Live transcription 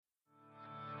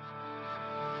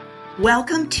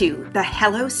Welcome to the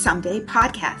Hello Someday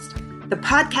podcast, the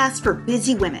podcast for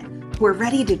busy women who are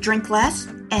ready to drink less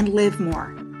and live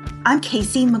more. I'm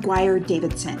Casey McGuire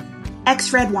Davidson,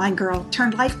 ex-red wine girl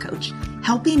turned life coach,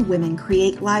 helping women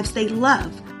create lives they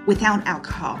love without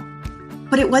alcohol.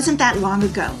 But it wasn't that long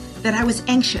ago that I was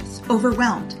anxious,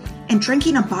 overwhelmed, and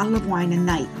drinking a bottle of wine a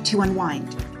night to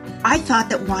unwind. I thought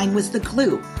that wine was the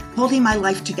glue holding my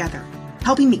life together,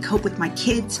 helping me cope with my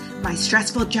kids, my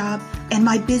stressful job, and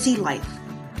my busy life.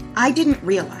 I didn't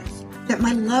realize that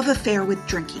my love affair with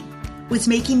drinking was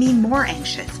making me more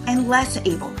anxious and less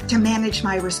able to manage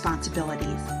my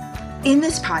responsibilities. In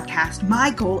this podcast, my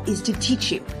goal is to teach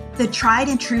you the tried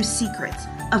and true secrets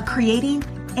of creating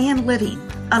and living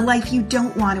a life you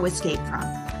don't want to escape from.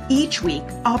 Each week,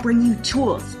 I'll bring you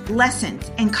tools,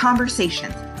 lessons, and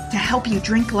conversations to help you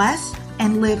drink less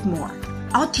and live more.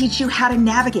 I'll teach you how to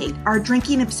navigate our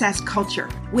drinking-obsessed culture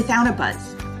without a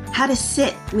buzz, how to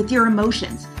sit with your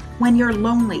emotions when you're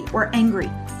lonely or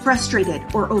angry, frustrated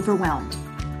or overwhelmed,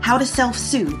 how to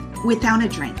self-soothe without a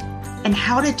drink, and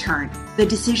how to turn the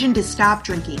decision to stop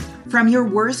drinking from your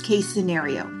worst-case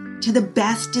scenario to the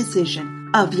best decision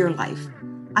of your life.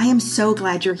 I am so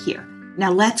glad you're here.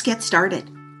 Now let's get started.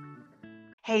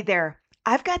 Hey there.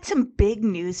 I've got some big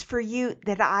news for you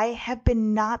that I have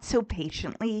been not so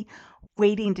patiently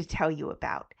waiting to tell you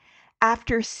about.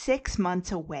 After 6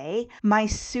 months away, my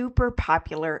super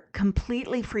popular,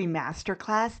 completely free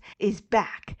masterclass is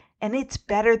back, and it's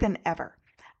better than ever.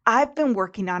 I've been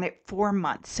working on it for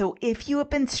months, so if you have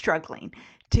been struggling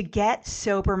to get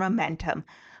sober momentum,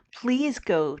 please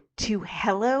go to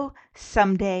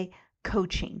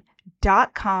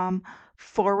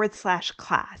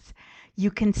hellosomedaycoaching.com/class. You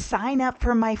can sign up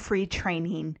for my free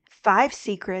training, 5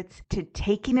 Secrets to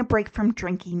Taking a Break from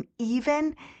Drinking,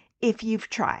 even if you've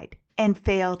tried and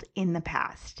failed in the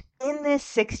past. In this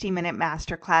 60-minute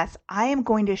masterclass, I am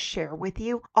going to share with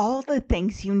you all the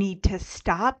things you need to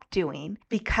stop doing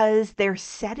because they're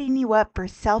setting you up for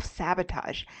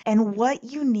self-sabotage and what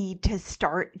you need to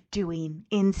start doing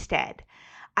instead.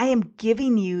 I am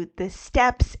giving you the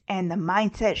steps and the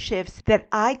mindset shifts that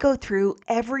I go through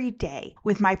every day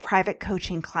with my private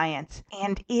coaching clients,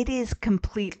 and it is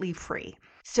completely free.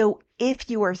 So if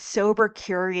you are sober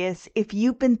curious, if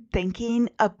you've been thinking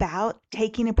about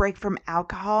taking a break from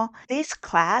alcohol, this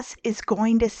class is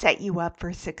going to set you up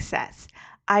for success.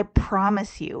 I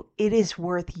promise you, it is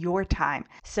worth your time.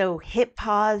 So hit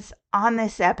pause on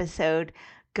this episode,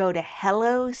 go to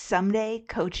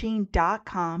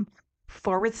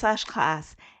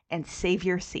hellosomedaycoaching.com/class and save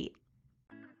your seat.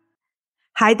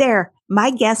 Hi there. My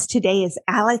guest today is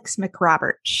Alex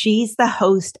McRobert. She's the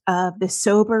host of the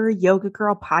Sober Yoga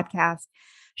Girl podcast.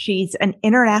 She's an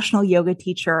international yoga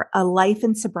teacher, a life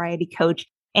and sobriety coach.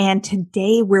 And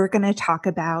today we're going to talk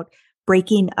about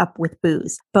breaking up with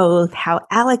booze, both how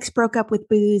Alex broke up with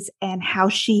booze and how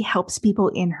she helps people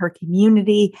in her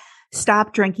community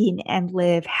stop drinking and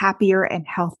live happier and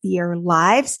healthier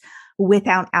lives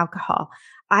without alcohol.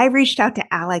 I reached out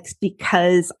to Alex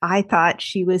because I thought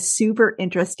she was super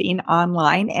interesting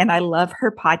online and I love her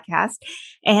podcast.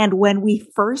 And when we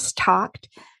first talked,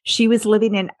 she was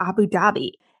living in Abu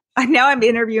Dhabi. Now I'm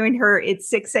interviewing her at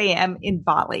 6 a.m. in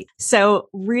Bali. So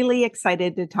really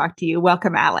excited to talk to you.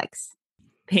 Welcome, Alex.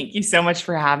 Thank you so much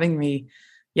for having me.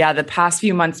 Yeah, the past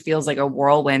few months feels like a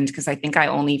whirlwind because I think I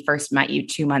only first met you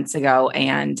 2 months ago.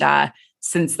 And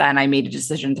since then, I made a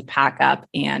decision to pack up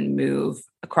and move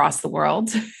across the world.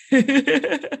 So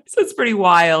it's pretty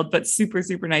wild, but super,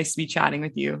 super nice to be chatting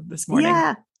with you this morning.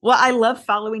 Yeah. Well, I love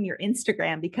following your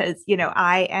Instagram because,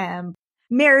 I am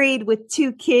married with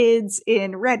 2 kids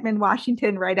in Redmond,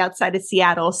 Washington, right outside of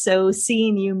Seattle. So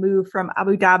seeing you move from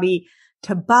Abu Dhabi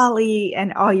to Bali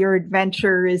and all your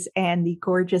adventures and the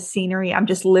gorgeous scenery, I'm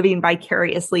just living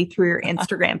vicariously through your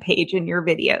Instagram page and your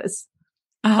videos.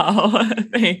 Oh,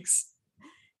 thanks.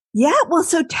 Yeah. Well,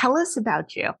 so tell us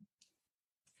about you.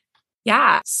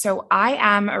 Yeah. So I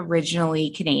am originally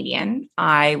Canadian.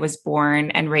 I was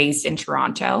born and raised in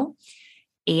Toronto,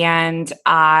 and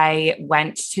I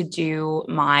went to do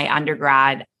my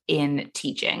undergrad in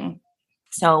teaching.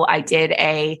 So I did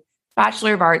a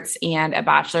Bachelor of Arts and a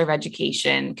Bachelor of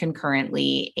Education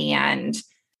concurrently. And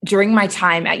during my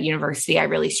time at university, I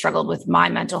really struggled with my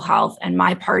mental health and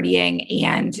my partying.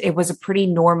 And it was a pretty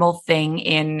normal thing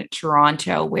in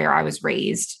Toronto, where I was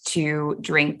raised, to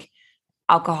drink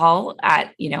alcohol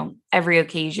at, every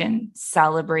occasion,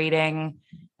 celebrating,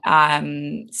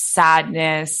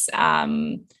 sadness,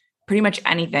 pretty much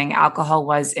anything. Alcohol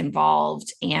was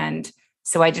involved. And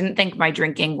so I didn't think my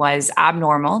drinking was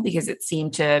abnormal because it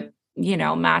seemed to,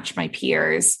 match my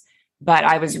peers. but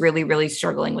I was really, really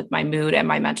struggling with my mood and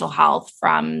my mental health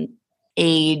from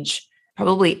age,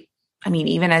 probably,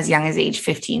 even as young as age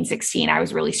 15, 16, I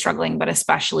was really struggling, but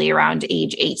especially around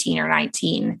age 18 or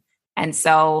 19. And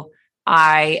so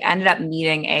I ended up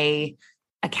meeting a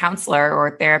counselor or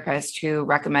a therapist who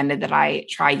recommended that I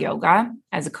try yoga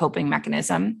as a coping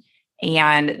mechanism.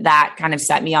 And that kind of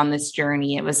set me on this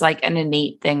journey. It was like an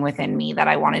innate thing within me that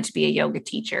I wanted to be a yoga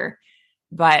teacher.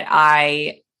 But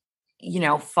I,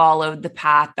 followed the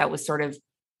path that was sort of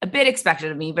a bit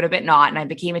expected of me, but a bit not. And I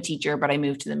became a teacher, but I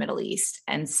moved to the Middle East.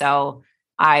 And so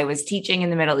I was teaching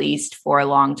in the Middle East for a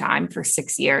long time, for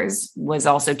 6 years, was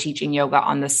also teaching yoga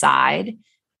on the side,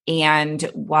 and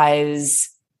was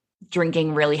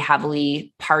drinking really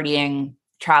heavily, partying,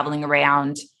 traveling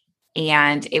around.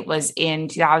 And it was in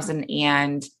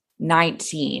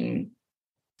 2019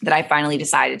 that I finally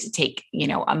decided to take,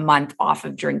 a month off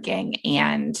of drinking.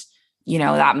 And,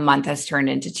 that month has turned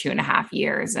into 2.5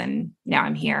 years, and now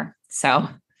I'm here. So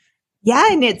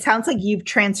yeah. And it sounds like you've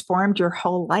transformed your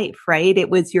whole life, right? It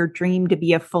was your dream to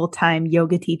be a full-time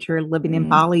yoga teacher living in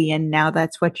Bali, and now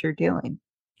that's what you're doing.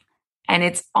 And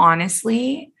it's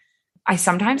honestly, I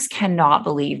sometimes cannot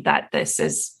believe that this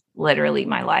is literally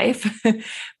my life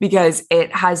because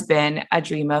it has been a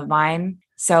dream of mine.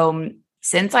 So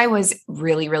since I was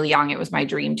really, really young, it was my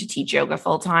dream to teach yoga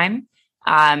full time.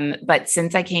 But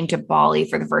since I came to Bali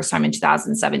for the first time in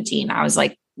 2017, I was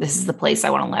like, this is the place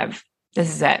I want to live. This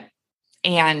is it.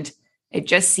 And it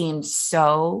just seemed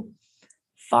so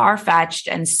far-fetched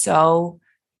and so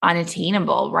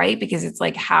unattainable, right? Because it's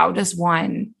like, how does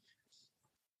one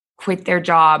quit their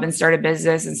job and start a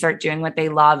business and start doing what they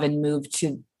love and move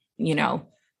to,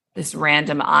 this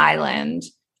random island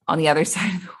on the other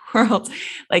side of the world?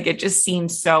 Like, it just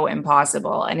seems so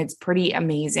impossible. And it's pretty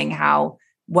amazing how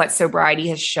what sobriety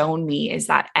has shown me is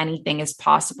that anything is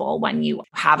possible when you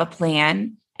have a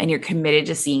plan and you're committed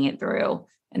to seeing it through.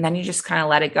 And then you just kind of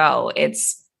let it go.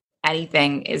 It's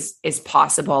anything is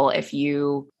possible if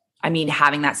you,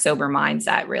 having that sober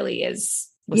mindset really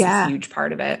was a huge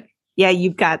part of it. Yeah,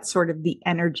 you've got sort of the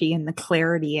energy and the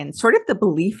clarity and sort of the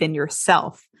belief in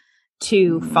yourself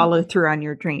to follow through on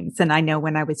your dreams. And I know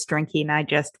when I was drinking, I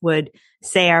just would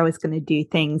say I was going to do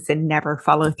things and never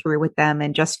follow through with them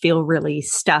and just feel really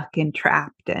stuck and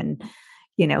trapped and,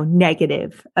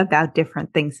 negative about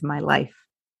different things in my life.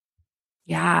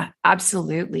 Yeah,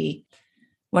 absolutely.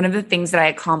 One of the things that I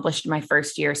accomplished in my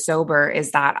first year sober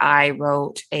is that I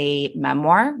wrote a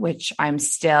memoir, which I'm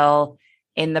still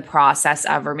in the process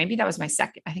of, or maybe that was my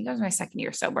second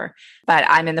year sober, but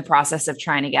I'm in the process of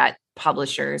trying to get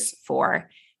publishers for.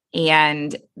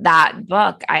 And that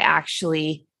book, I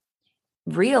actually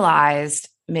realized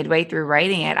midway through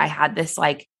writing it, I had this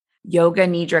like yoga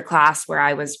nidra class where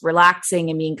I was relaxing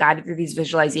and being guided through these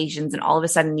visualizations. And all of a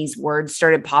sudden these words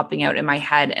started popping out in my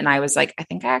head. And I was like, I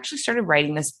think I actually started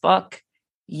writing this book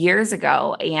years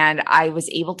ago. And I was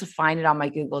able to find it on my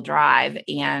Google Drive.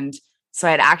 And so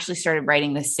I had actually started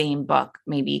writing the same book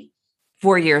maybe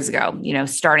 4 years ago,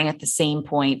 starting at the same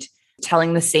point,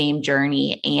 telling the same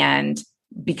journey. And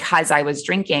because I was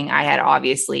drinking, I had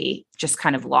obviously just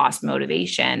kind of lost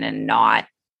motivation and not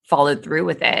followed through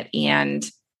with it. And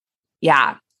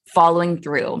yeah, following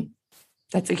through,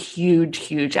 that's a huge,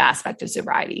 huge aspect of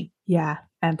sobriety. Yeah,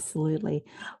 absolutely.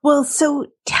 Well, so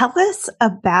tell us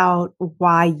about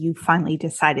why you finally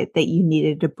decided that you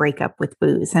needed to break up with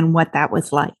booze and what that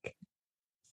was like.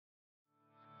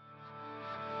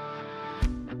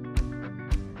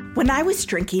 When I was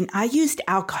drinking, I used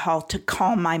alcohol to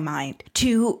calm my mind,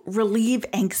 to relieve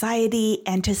anxiety,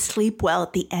 and to sleep well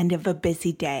at the end of a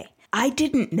busy day. I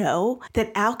didn't know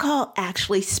that alcohol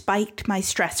actually spiked my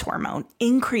stress hormone,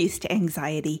 increased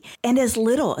anxiety, and as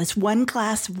little as 1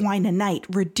 glass of wine a night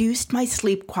reduced my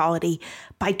sleep quality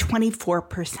by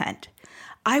 24%.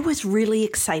 I was really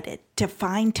excited to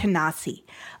find Tanasi,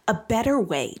 a better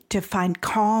way to find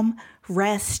calm,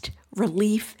 rest,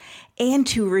 relief, and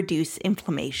to reduce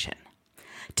inflammation.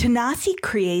 Tanasi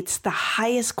creates the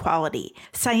highest quality,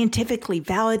 scientifically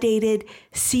validated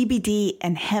CBD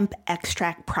and hemp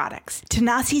extract products.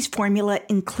 Tanasi's formula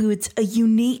includes a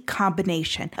unique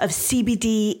combination of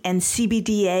CBD and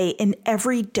CBDA in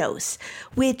every dose,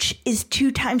 which is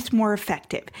 2 times more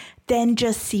effective than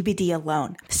just CBD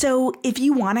alone. So if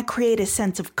you want to create a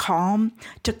sense of calm,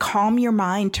 to calm your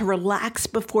mind, to relax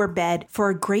before bed for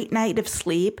a great night of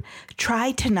sleep,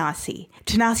 try Tanasi.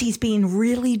 Tanasi's being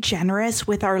really generous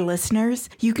with our listeners.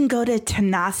 You can go to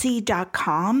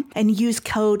tanasi.com and use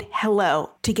code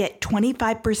HELLO to get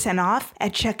 25% off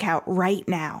at checkout right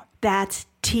now. That's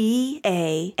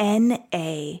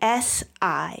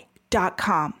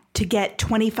TANASI.com. to get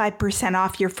 25%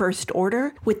 off your first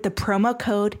order with the promo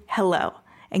code HELLO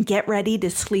and get ready to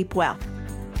sleep well.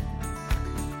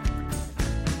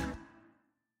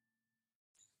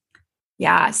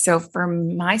 Yeah. So for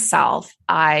myself,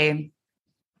 I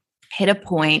hit a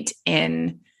point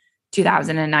in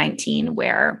 2019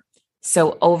 where,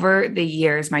 so over the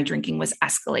years, my drinking was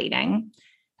escalating.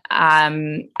 At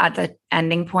the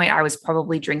ending point, I was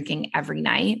probably drinking every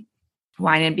night,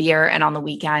 wine and beer, and on the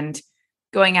weekend,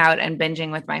 going out and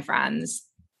binging with my friends.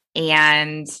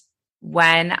 And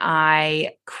when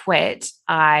I quit,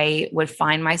 I would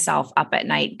find myself up at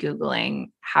night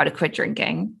Googling how to quit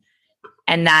drinking.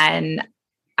 And then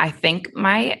I think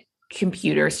my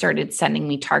computer started sending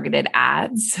me targeted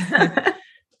ads.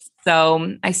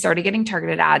 So I started getting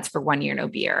targeted ads for 1 Year No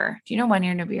Beer. Do you know 1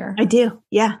 Year No Beer? I do.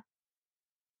 Yeah.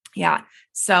 Yeah.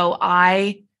 So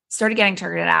I started getting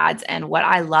targeted ads. And what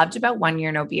I loved about 1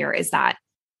 Year No Beer is that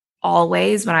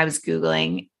always when I was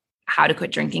Googling how to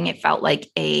quit drinking, it felt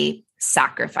like a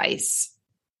sacrifice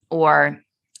or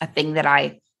a thing that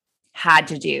I had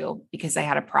to do because I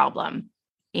had a problem.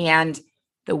 And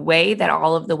the way that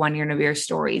all of the 1 Year No Beer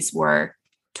stories were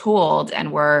told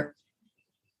and were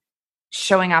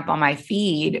showing up on my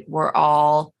feed were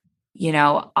all,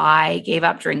 I gave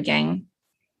up drinking.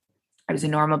 I was a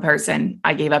normal person.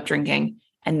 I gave up drinking.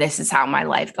 And this is how my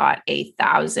life got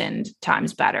 1,000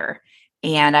 times better.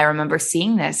 And I remember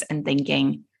seeing this and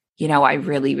thinking, I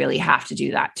really, really have to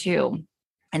do that too.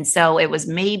 And so it was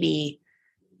maybe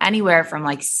anywhere from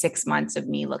like 6 months of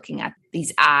me looking at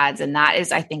these ads. And that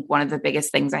is, I think, one of the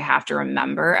biggest things I have to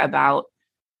remember about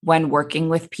when working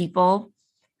with people.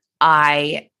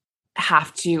 I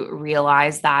have to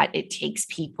realize that it takes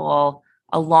people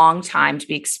a long time to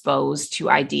be exposed to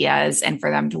ideas and for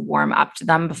them to warm up to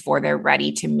them before they're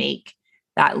ready to make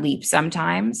that leap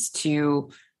sometimes to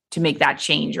make that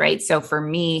change, right? So for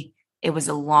me, it was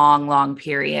a long, long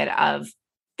period of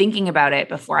thinking about it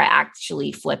before I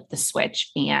actually flipped the switch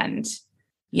and,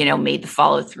 made the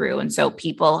follow through. And so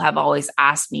people have always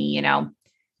asked me,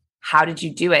 how did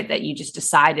you do it that you just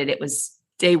decided it was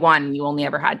day one? You only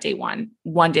ever had day one,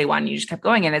 you just kept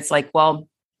going. And it's like, well,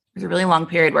 there's a really long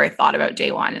period where I thought about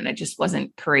day one and I just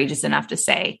wasn't courageous enough to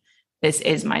say, this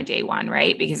is my day one,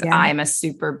 right? Because I'm a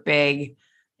super big,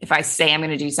 if I say I'm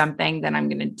going to do something, then I'm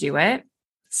going to do it.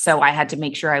 So I had to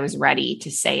make sure I was ready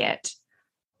to say it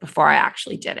before I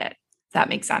actually did it. If that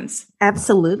makes sense.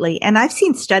 Absolutely. And I've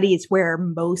seen studies where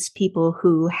most people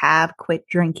who have quit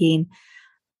drinking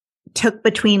took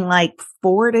between like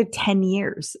 4 to 10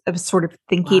 years of sort of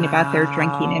thinking about their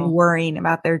drinking and worrying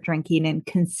about their drinking and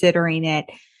considering it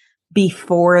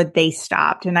before they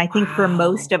stopped. And I think for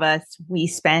most of us, we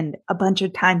spend a bunch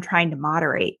of time trying to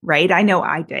moderate, right? I know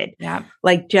I did. Yeah.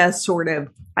 Like just sort of,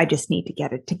 I just need to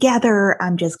get it together.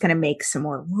 I'm just going to make some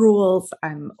more rules.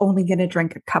 I'm only going to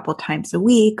drink a couple times a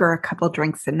week or a couple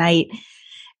drinks a night.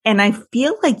 And I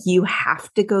feel like you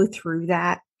have to go through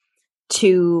that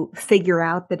to figure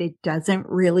out that it doesn't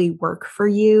really work for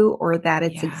you or that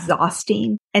it's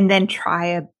exhausting, and then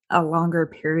try a longer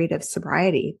period of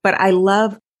sobriety. But I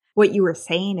love what you were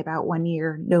saying about 1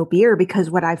 Year No Beer, because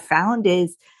what I've found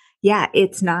is,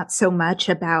 it's not so much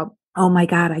about, oh my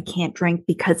God, I can't drink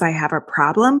because I have a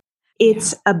problem.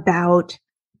 It's about,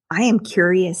 I am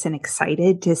curious and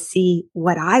excited to see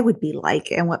what I would be like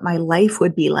and what my life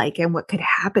would be like and what could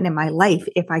happen in my life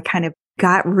if I kind of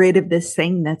got rid of this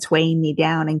thing that's weighing me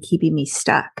down and keeping me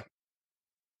stuck.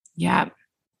 Yeah,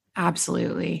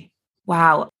 absolutely.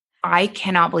 Wow. I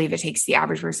cannot believe it takes the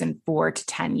average person 4 to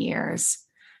 10 years.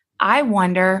 I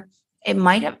wonder,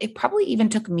 it probably even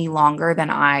took me longer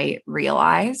than I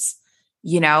realize,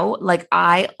 like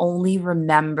I only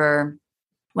remember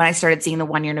when I started seeing the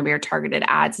 1 Year No Beer targeted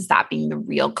ads as that being the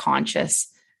real conscious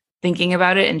thinking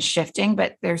about it and shifting.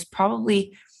 But there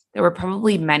were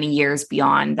probably many years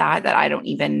beyond that I don't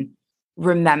even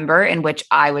remember in which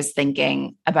I was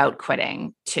thinking about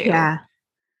quitting too. Yeah.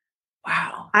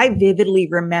 Wow. I vividly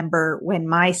remember when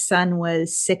my son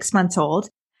was 6 months old,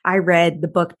 I read the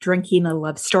book Drinking a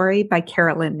Love Story by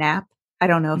Carolyn Knapp. I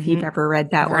don't know if you've ever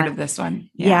read that I've one. heard of this one.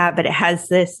 Yeah, but it has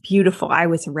this beautiful, I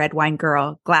was a red wine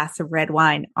girl, glass of red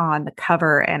wine on the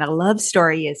cover. And a love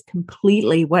story is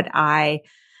completely what I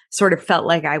sort of felt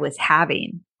like I was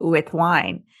having with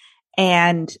wine.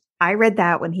 And I read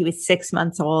that when he was 6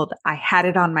 months old. I had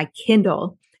it on my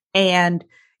Kindle and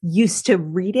used to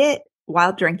read it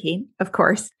while drinking, of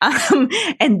course,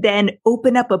 and then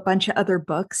open up a bunch of other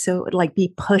books. So it would like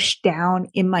be pushed down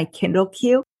in my Kindle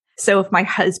queue. So if my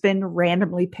husband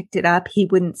randomly picked it up, he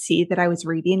wouldn't see that I was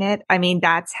reading it. I mean,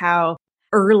 that's how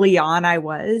early on I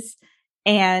was.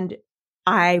 And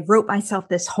I wrote myself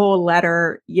this whole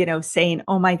letter, saying,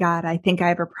 oh my God, I think I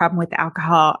have a problem with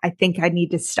alcohol. I think I need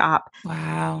to stop.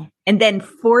 Wow. And then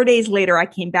 4 days later, I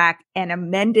came back and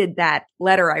amended that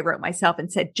letter I wrote myself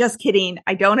and said, just kidding.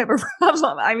 I don't have a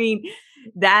problem. I mean,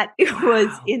 that was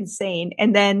insane.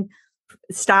 And then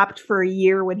stopped for a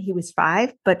year when he was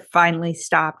 5, but finally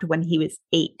stopped when he was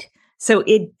 8. So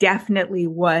it definitely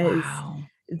was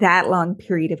that long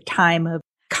period of time of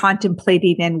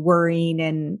contemplating and worrying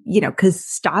and, because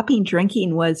stopping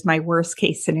drinking was my worst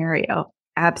case scenario.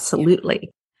 Absolutely. Yeah.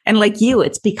 And like you,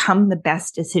 it's become the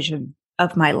best decision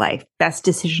of my life, best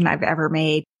decision I've ever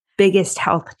made, biggest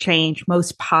health change,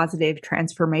 most positive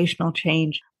transformational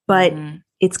change, but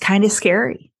it's kind of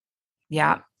scary.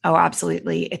 Yeah. Oh,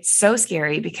 absolutely. It's so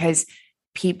scary because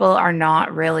people are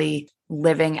not really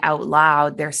living out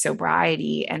loud their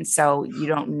sobriety. And so you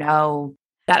don't know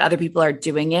that other people are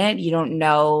doing it. You don't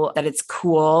know that it's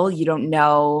cool. You don't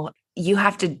know. You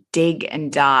have to dig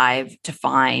and dive to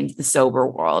find the sober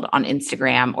world on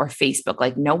Instagram or Facebook.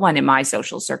 Like no one in my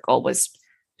social circle was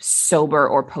sober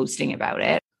or posting about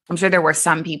it. I'm sure there were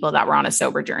some people that were on a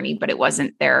sober journey, but it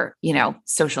wasn't their,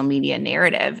 social media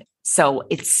narrative. So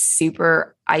it's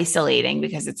super isolating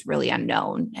because it's really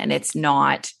unknown and it's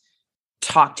not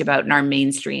talked about in our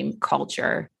mainstream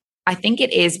culture. I think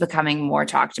it is becoming more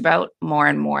talked about more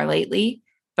and more lately,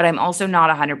 but I'm also not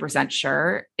 100%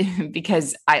 sure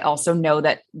because I also know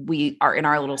that we are in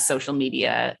our little social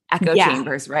media echo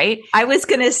chambers, right? I was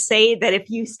going to say that if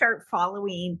you start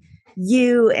following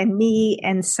you and me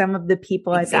and some of the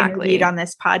people I've interviewed on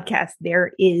this podcast,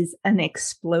 there is an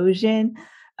explosion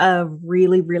of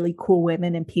really, really cool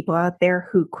women and people out there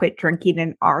who quit drinking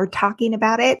and are talking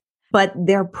about it, but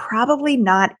they're probably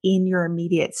not in your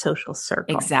immediate social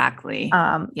circle. Exactly.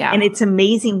 And it's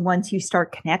amazing once you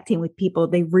start connecting with people,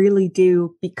 they really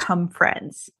do become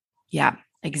friends. Yeah,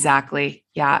 exactly.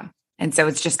 Yeah. And so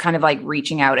it's just kind of like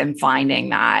reaching out and finding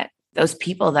that those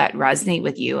people that resonate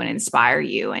with you and inspire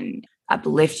you and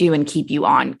uplift you and keep you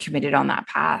committed on that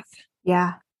path.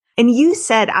 Yeah. And you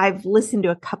said, I've listened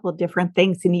to a couple of different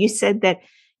things, and you said that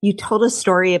you told a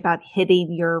story about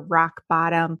hitting your rock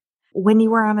bottom when you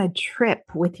were on a trip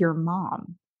with your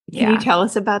mom. Can you tell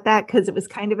us about that? Because it was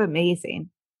kind of amazing.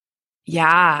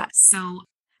 Yeah. So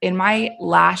in my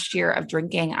last year of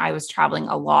drinking, I was traveling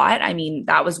a lot. I mean,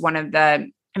 that was one of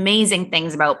the amazing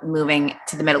things about moving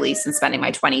to the Middle East and spending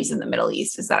my 20s in the Middle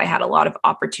East is that I had a lot of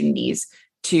opportunities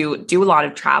to do a lot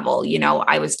of travel.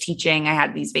 I was teaching, I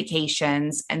had these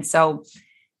vacations. And so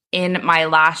in my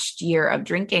last year of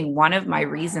drinking, one of my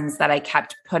reasons that I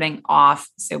kept putting off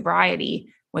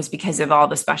sobriety was because of all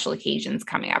the special occasions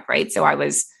coming up, right? So I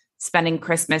was spending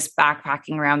Christmas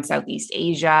backpacking around Southeast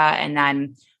Asia. And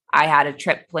then I had a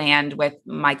trip planned with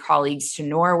my colleagues to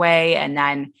Norway. And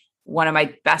then one of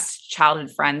my best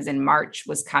childhood friends in March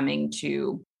was coming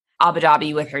to Abu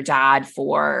Dhabi with her dad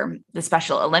for the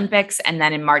Special Olympics. And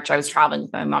then in March, I was traveling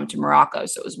with my mom to Morocco.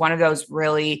 So it was one of those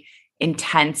really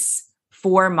intense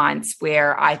 4 months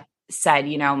where I said,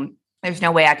 there's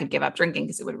no way I could give up drinking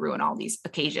because it would ruin all these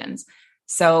occasions.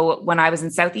 So when I was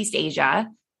in Southeast Asia,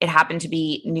 it happened to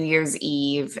be New Year's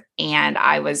Eve, and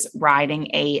I was riding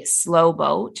a slow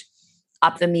boat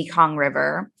up the Mekong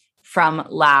River from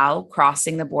Laos,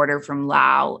 crossing the border from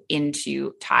Laos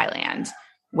into Thailand,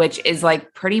 which is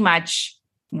like pretty much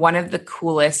one of the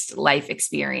coolest life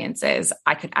experiences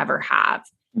I could ever have.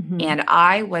 Mm-hmm. And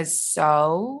I was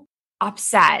so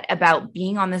upset about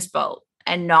being on this boat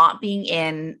and not being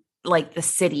in like the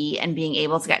city and being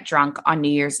able to get drunk on New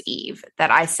Year's Eve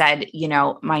that I said,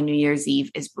 my New Year's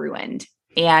Eve is ruined.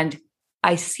 And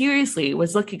I seriously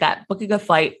was looking at booking a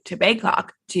flight to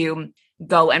Bangkok to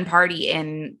go and party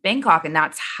in Bangkok. And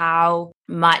that's how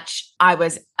much I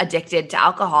was addicted to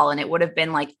alcohol. And it would have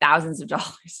been like thousands of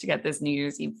dollars to get this New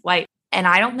Year's Eve flight. And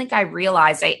I don't think I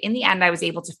realized in the end, I was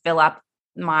able to fill up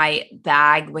my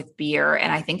bag with beer.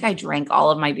 And I think I drank all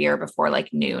of my beer before like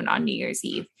noon on New Year's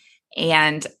Eve.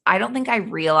 And I don't think I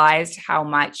realized how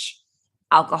much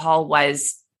alcohol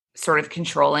was sort of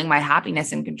controlling my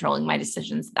happiness and controlling my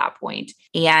decisions at that point.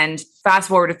 And fast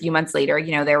forward a few months later,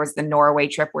 there was the Norway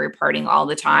trip where we were partying all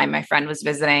the time. My friend was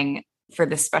visiting for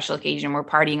this special occasion. We're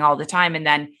partying all the time. And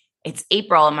then it's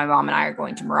April and my mom and I are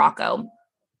going to Morocco.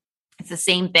 It's the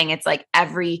same thing. It's like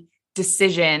every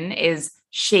decision is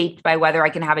shaped by whether I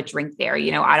can have a drink there.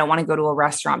 I don't want to go to a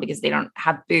restaurant because they don't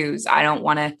have booze. I don't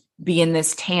want to be in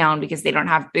this town because they don't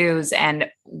have booze. And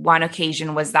one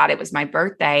occasion was that it was my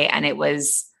birthday, and it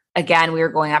was, again, we were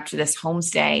going up to this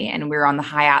homestay and we were on the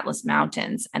high Atlas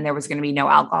Mountains, and there was going to be no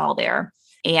alcohol there.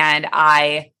 And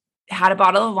I had a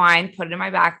bottle of wine, put it in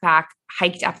my backpack,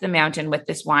 hiked up the mountain with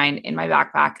this wine in my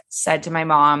backpack, said to my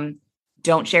mom,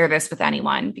 don't share this with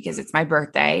anyone because it's my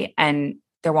birthday and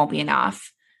there won't be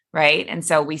enough. Right. And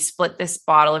so we split this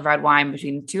bottle of red wine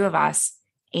between the two of us.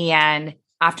 And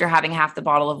after having half the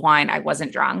bottle of wine, I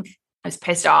wasn't drunk. I was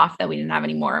pissed off that we didn't have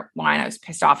any more wine. I was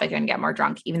pissed off I couldn't get more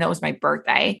drunk, even though it was my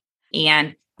birthday.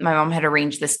 And my mom had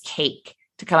arranged this cake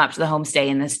to come up to the homestay,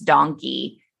 and this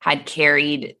donkey had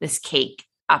carried this cake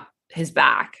up his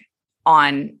back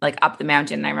on like up the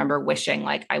mountain. And I remember wishing,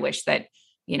 like, I wish that,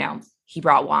 he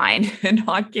brought wine and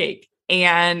not cake.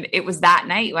 And it was that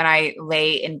night when I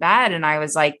lay in bed and I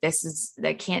was like,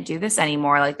 I can't do this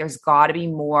anymore. Like, there's got to be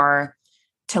more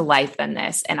to life than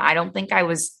this. And I don't think I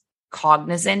was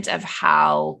cognizant of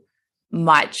how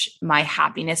much my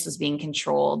happiness was being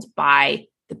controlled by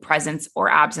the presence or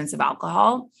absence of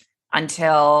alcohol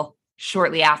until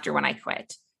shortly after when I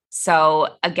quit. So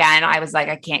again, I was like,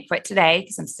 I can't quit today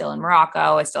because I'm still in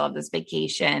Morocco. I still have this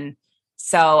vacation.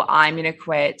 So I'm going to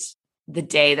quit the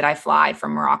day that I fly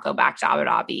from Morocco back to Abu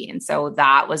Dhabi. And so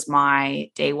that was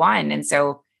my day one. And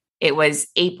so it was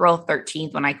April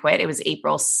 13th when I quit. It was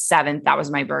April 7th. That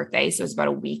was my birthday. So it was about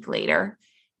a week later.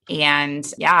 And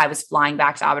yeah, I was flying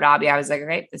back to Abu Dhabi. I was like,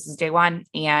 okay, this is day one.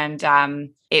 And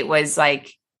it was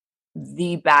like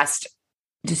the best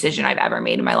decision I've ever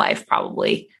made in my life,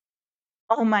 probably.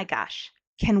 Oh my gosh.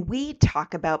 Can we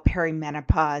talk about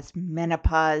perimenopause,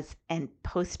 menopause, and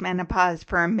postmenopause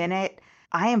for a minute?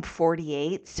 I am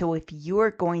 48, so if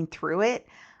you're going through it,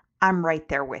 I'm right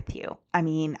there with you. I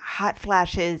mean, hot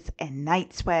flashes and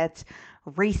night sweats,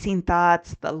 racing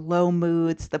thoughts, the low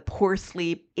moods, the poor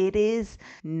sleep, it is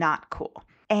not cool.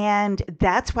 And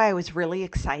that's why I was really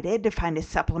excited to find a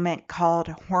supplement called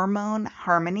Hormone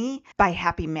Harmony by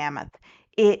Happy Mammoth.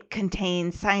 It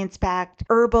contains science-backed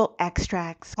herbal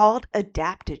extracts called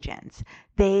adaptogens.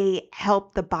 They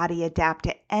help the body adapt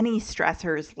to any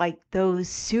stressors like those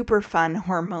super fun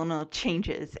hormonal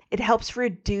changes. It helps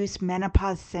reduce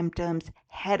menopause symptoms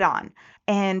head on.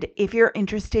 And if you're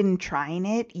interested in trying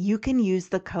it, you can use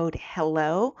the code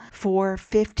HELLO for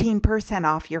 15%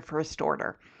 off your first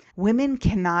order. Women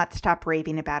cannot stop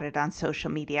raving about it on social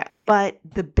media, but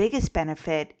the biggest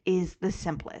benefit is the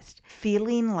simplest,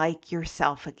 feeling like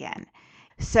yourself again.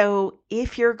 So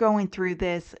if you're going through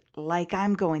this, like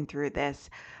I'm going through this,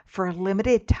 for a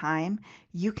limited time,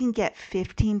 you can get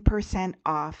 15%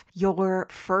 off your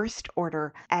first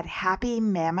order at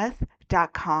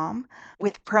happymammoth.com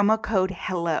with promo code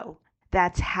HELLO.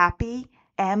 That's happy,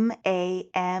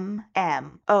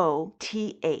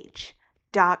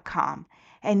 MAMMOTH.com.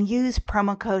 And use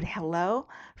promo code HELLO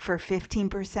for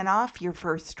 15% off your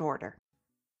first order.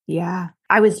 Yeah.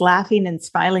 I was laughing and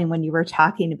smiling when you were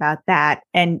talking about that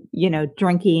and,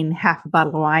 drinking half a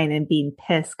bottle of wine and being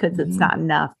pissed because it's not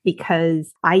enough,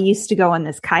 because I used to go on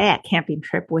this kayak camping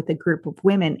trip with a group of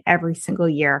women every single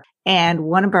year. And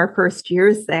one of our first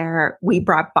years there, we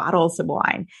brought bottles of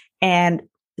wine, and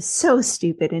so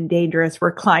stupid and dangerous.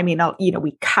 We're climbing all,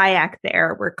 we kayak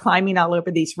there. We're climbing all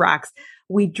over these rocks.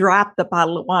 We dropped the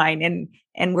bottle of wine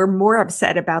and we're more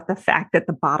upset about the fact that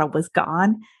the bottle was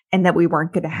gone and that we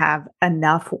weren't going to have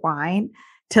enough wine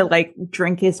to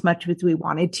drink as much as we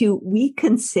wanted to. We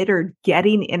considered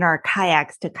getting in our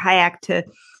kayaks to kayak to,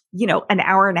 an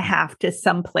hour and a half to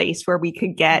some place where we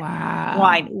could get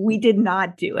wine. We did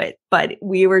not do it, but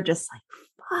we were just like,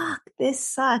 fuck, this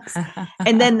sucks.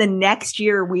 And then the next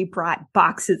year we brought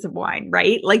boxes of wine,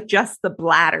 right? Like just the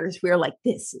bladders. We were like,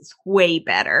 this is way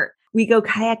better. We go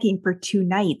kayaking for 2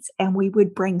 nights and we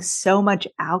would bring so much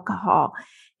alcohol.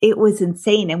 It was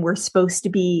insane. And we're supposed to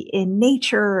be in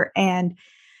nature and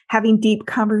having deep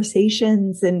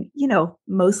conversations and,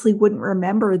 mostly wouldn't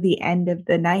remember the end of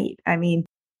the night. I mean,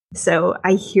 so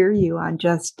I hear you on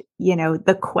just,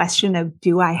 the question of,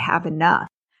 do I have enough?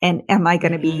 And am I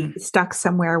going to be stuck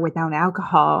somewhere without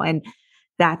alcohol? And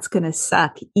that's going to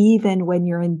suck. Even when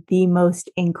you're in the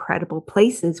most incredible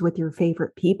places with your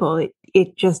favorite people,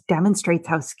 it just demonstrates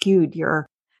how skewed your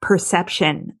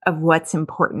perception of what's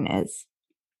important is.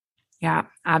 Yeah,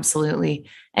 absolutely.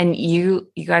 And you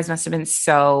guys must have been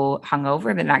so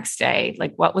hungover the next day.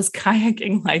 Like, what was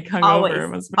kayaking like hungover? It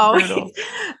must have been brutal.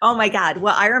 Oh my God.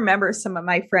 Well, I remember some of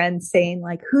my friends saying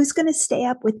who's going to stay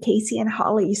up with Casey and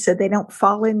Holly so they don't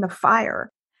fall in the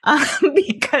fire?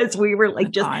 Because we were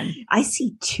I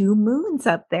see 2 moons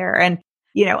up there. And,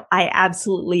 I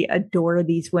absolutely adore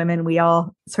these women. We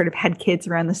all sort of had kids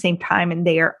around the same time and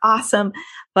they are awesome.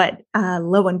 But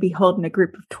lo and behold, in a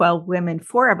group of 12 women,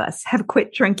 4 of us have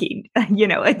quit drinking,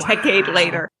 a decade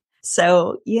later.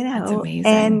 So, That's amazing.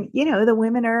 and, the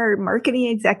women are marketing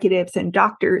executives and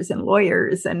doctors and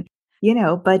lawyers. And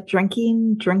but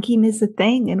drinking is a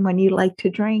thing. And when you like to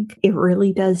drink, it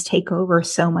really does take over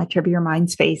so much of your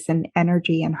mind space and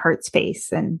energy and heart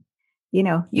space. And,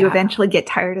 you eventually get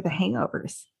tired of the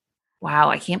hangovers. Wow.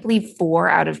 I can't believe 4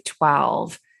 out of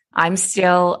 12. I'm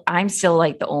still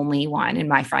like the only one in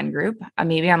my friend group.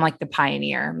 Maybe I'm like the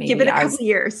pioneer. Maybe give it a couple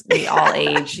years. We all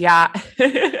age. Yeah.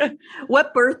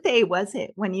 What birthday was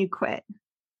it when you quit?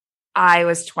 I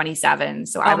was 27.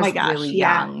 So I was really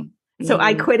young. So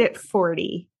I quit at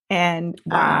 40. And,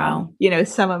 wow.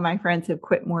 Some of my friends have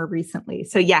quit more recently.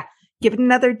 So yeah, give it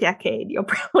another decade. You'll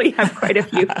probably have quite a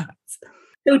few.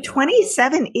 So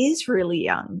 27 is really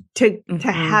young to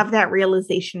have that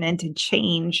realization and to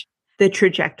change the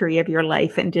trajectory of your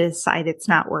life and decide it's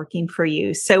not working for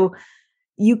you. So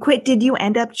you quit. Did you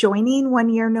end up joining 1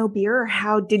 Year No Beer, or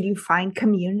how did you find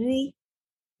community?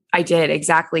 I did,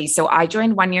 exactly. So I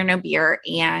joined 1 Year No Beer,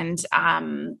 and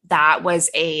that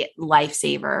was a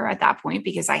lifesaver at that point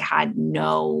because I didn't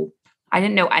know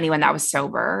anyone that was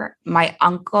sober. My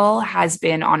uncle has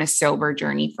been on a sober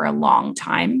journey for a long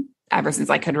time, ever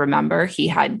since I could remember. He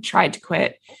had tried to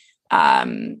quit,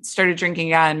 started drinking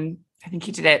again. I think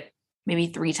he did it maybe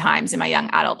 3 times in my young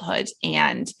adulthood.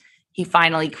 And he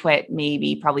finally quit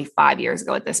probably 5 years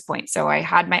ago at this point. So I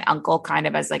had my uncle kind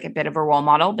of as like a bit of a role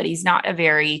model, but he's not a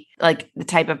very like the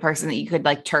type of person that you could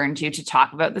like turn to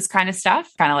talk about this kind of stuff.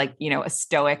 Kind of like, a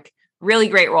stoic, really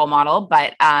great role model,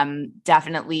 but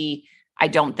definitely I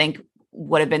don't think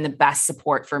would have been the best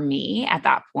support for me at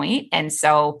that point. And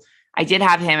so I did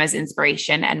have him as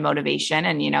inspiration and motivation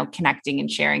and, connecting and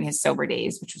sharing his sober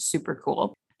days, which was super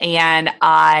cool. And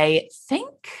I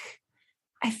think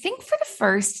for the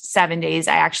first 7 days,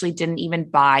 I actually didn't even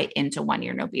buy into 1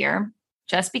 Year No Beer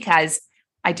just because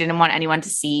I didn't want anyone to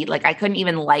see, like I couldn't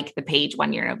even like the page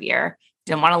 1 Year No Beer,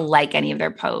 didn't want to like any of their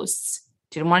posts,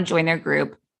 didn't want to join their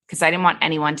group because I didn't want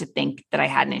anyone to think that I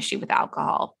had an issue with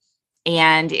alcohol.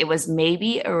 And it was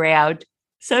maybe around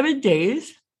 7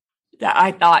 days that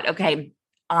I thought, okay,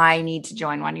 I need to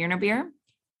join 1 Year No Beer.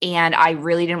 And I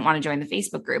really didn't want to join the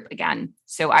Facebook group again.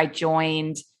 So I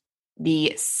joined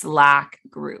the Slack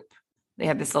group. They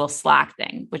had this little Slack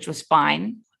thing, which was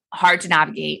fine, hard to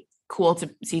navigate, cool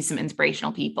to see some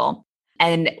inspirational people.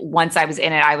 And once I was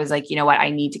in it, I was like, you know what?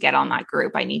 I need to get on that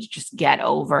group. I need to just get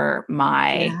over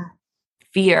my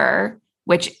fear,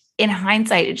 which in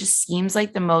hindsight, it just seems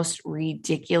like the most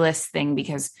ridiculous thing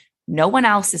because no one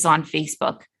else is on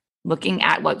Facebook looking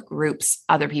at what groups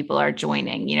other people are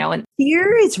joining, and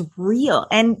fear is real.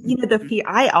 And, the fear,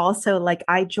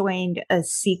 I joined a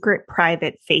secret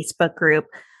private Facebook group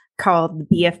called the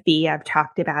BFB. I've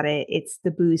talked about it. It's the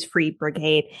Booze Free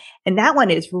Brigade. And that one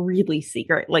is really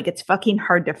secret. Like it's fucking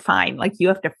hard to find. Like you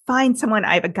have to find someone.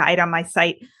 I have a guide on my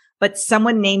site, but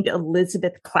someone named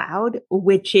Elizabeth Cloud,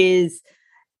 which is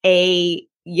a,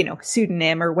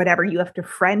 pseudonym or whatever, you have to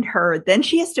friend her. Then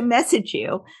she has to message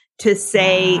you to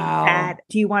say that,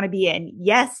 do you want to be in?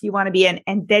 Yes, you want to be in.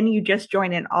 And then you just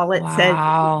join in. All it says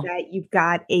is that you've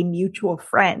got a mutual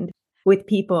friend with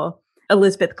people,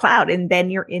 Elizabeth Cloud, and then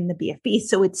you're in the BFB.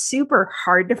 So it's super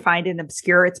hard to find and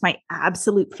obscure. It's my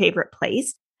absolute favorite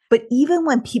place. But even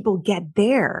when people get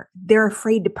there, they're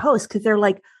afraid to post because they're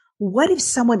like, what if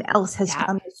someone else has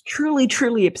found this truly,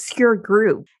 truly obscure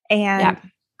group? And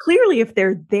clearly, if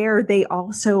they're there, they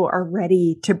also are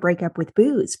ready to break up with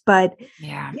booze. But,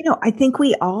 I think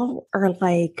we all are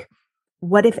like,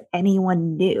 what if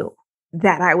anyone knew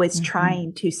that I was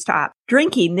trying to stop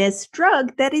drinking this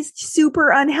drug that is super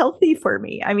unhealthy for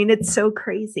me? I mean, it's so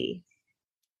crazy.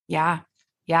 Yeah.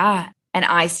 Yeah. And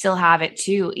I still have it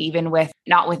too, even with,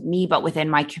 not with me, but within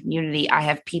my community. I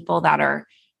have people that are,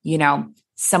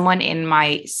 someone in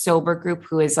my sober group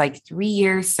who is like 3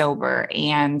 years sober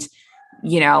and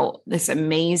this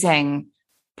amazing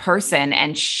person.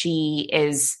 And she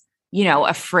is,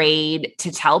 afraid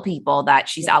to tell people that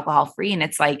she's alcohol free. And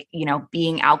it's like,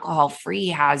 being alcohol free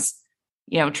has,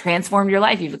 transformed your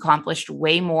life. You've accomplished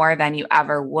way more than you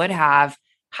ever would have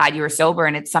had you were sober.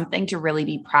 And it's something to really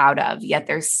be proud of. Yet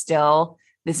there's still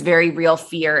this very real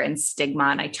fear and stigma.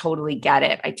 And I totally get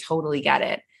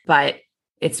it. But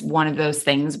it's one of those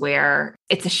things where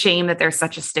it's a shame that there's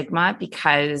such a stigma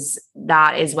because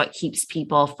that is what keeps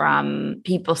people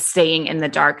staying in the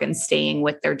dark and staying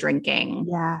with their drinking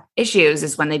issues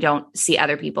is when they don't see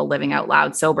other people living out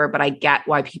loud sober. But I get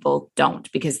why people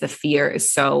don't because the fear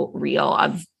is so real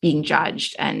of being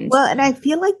judged. And I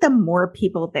feel like the more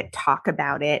people that talk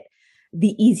about it,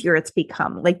 the easier it's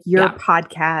become. Like your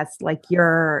podcast, like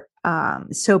your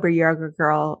Sober Yoga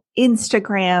Girl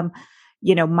Instagram,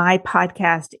 my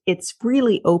podcast, it's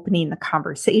really opening the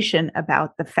conversation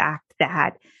about the fact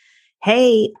that,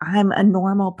 hey, I'm a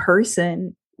normal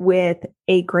person with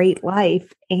a great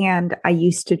life. And I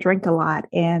used to drink a lot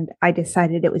and I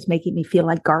decided it was making me feel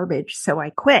like garbage. So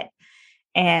I quit,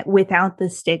 and without the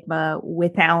stigma,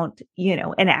 without,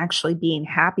 and actually being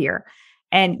happier.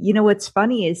 And what's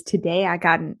funny is today I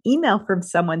got an email from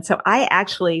someone. So I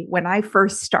actually, when I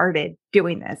first started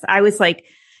doing this, I was like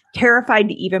terrified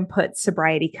to even put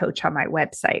sobriety coach on my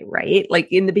website, right? Like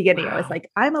in the beginning, I was like,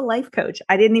 I'm a life coach.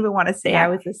 I didn't even want to say I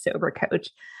was a sober coach.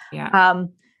 Yeah.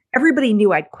 Everybody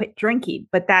knew I'd quit drinking,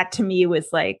 but that to me was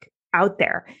like out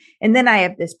there. And then I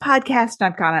have this podcast and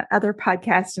I've gone on other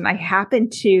podcasts and I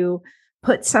happened to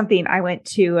put something. I went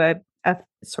to a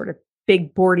sort of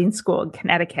big boarding school in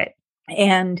Connecticut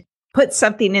and put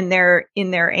something in their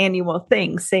annual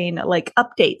thing saying like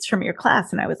updates from your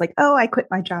class. And I was like, oh, I quit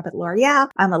my job at L'Oreal.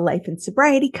 I'm a life and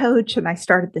sobriety coach. And I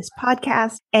started this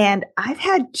podcast. And I've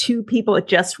had 2 people, it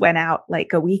just went out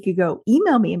like a week ago,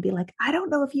 email me and be like, I don't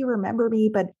know if you remember me,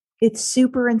 but it's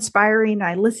super inspiring.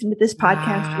 I listened to this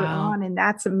podcast you're on and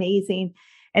that's amazing.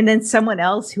 And then someone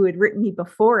else who had written me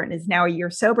before and is now a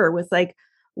year sober was like,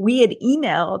 we had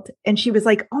emailed and she was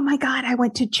like, oh my God, I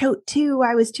went to Choate too.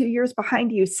 I was 2 years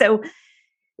behind you. So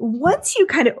once you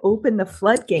kind of open the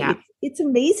floodgates, it's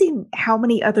amazing how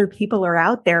many other people are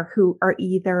out there who are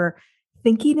either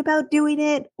thinking about doing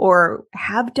it or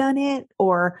have done it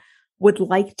or would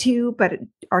like to, but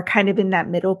are kind of in that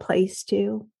middle place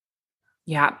too.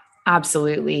 Yeah,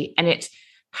 absolutely. And it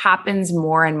happens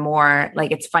more and more.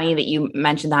 Like, it's funny that you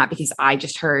mentioned that because I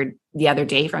just heard the other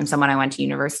day from someone I went to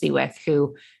university with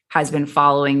who has been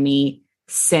following me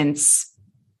since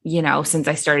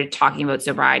I started talking about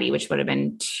sobriety, which would have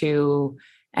been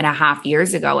 2.5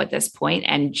 years ago at this point,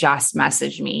 and just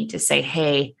messaged me to say,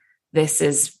 hey, this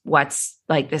is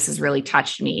this has really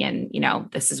touched me. And,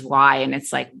 this is why. And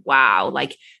it's like, wow.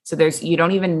 Like, so you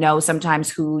don't even know sometimes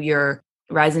who you're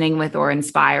resonating with or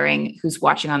inspiring, who's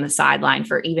watching on the sideline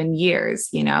for even years,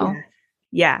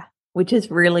 Yeah. Which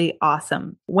is really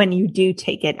awesome when you do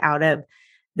take it out of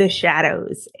the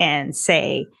shadows and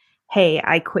say, hey,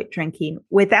 I quit drinking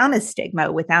without a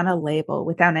stigma, without a label,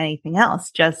 without anything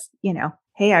else. Just,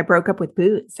 hey, I broke up with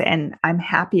booze and I'm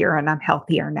happier and I'm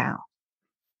healthier now.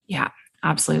 Yeah,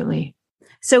 absolutely.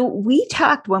 So we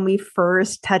talked when we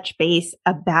first touched base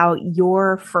about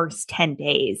your first 10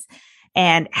 days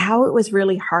and how it was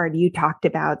really hard. You talked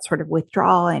about sort of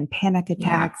withdrawal and panic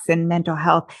attacks and mental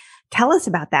health. Tell us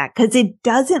about that, because it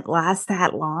doesn't last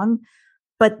that long,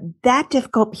 but that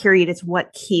difficult period is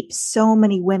what keeps so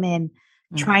many women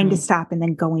trying to stop and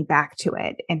then going back to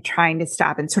it and trying to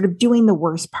stop and sort of doing the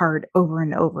worst part over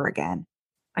and over again.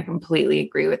 I completely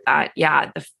agree with that.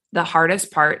 Yeah. The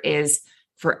hardest part is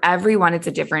for everyone, it's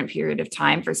a different period of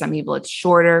time. For some people, it's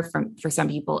shorter. For some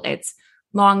people, it's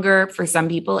longer. For some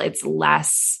people, it's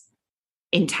less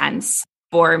intense.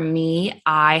 For me,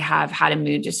 I have had a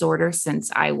mood disorder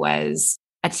since I was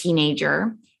a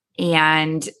teenager.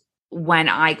 And when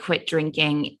I quit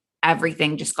drinking,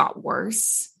 everything just got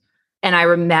worse. And I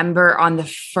remember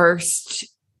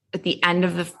at the end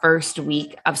of the first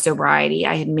week of sobriety,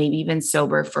 I had maybe been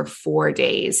sober for 4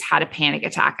 days, had a panic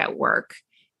attack at work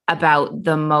about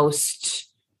the most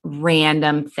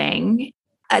random thing.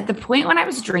 At the point when I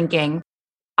was drinking,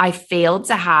 I failed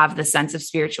to have the sense of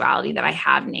spirituality that I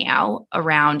have now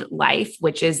around life,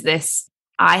 which is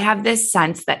I have this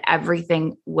sense that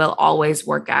everything will always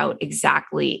work out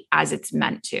exactly as it's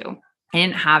meant to. I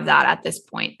didn't have that at this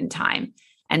point in time.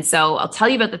 And so I'll tell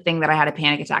you about the thing that I had a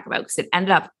panic attack about, because it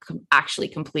ended up actually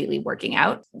completely working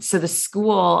out. So the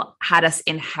school had us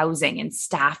in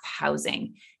staff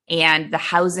housing, and the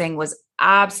housing was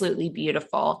absolutely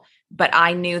beautiful. But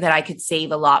I knew that I could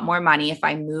save a lot more money if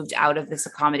I moved out of this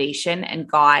accommodation and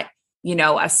got,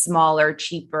 a smaller,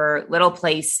 cheaper little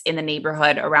place in the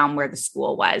neighborhood around where the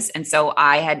school was. And so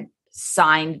I had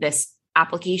signed this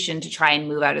application to try and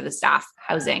move out of the staff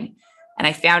housing. And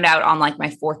I found out on like my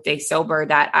 4th day sober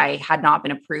that I had not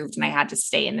been approved and I had to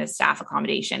stay in this staff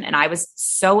accommodation. And I was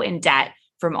so in debt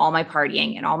from all my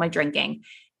partying and all my drinking.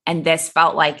 And this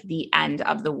felt like the end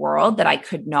of the world, that I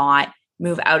could not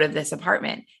move out of this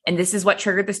apartment. And this is what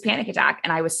triggered this panic attack.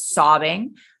 And I was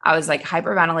sobbing. I was like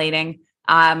hyperventilating.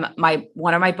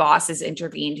 One of my bosses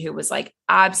intervened, who was like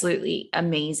absolutely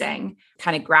amazing,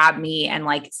 kind of grabbed me and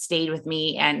like stayed with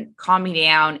me and calmed me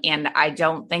down. And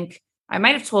I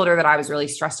might have told her that I was really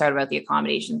stressed out about the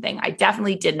accommodation thing. I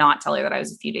definitely did not tell her that I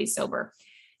was a few days sober.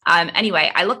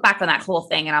 Anyway, I look back on that whole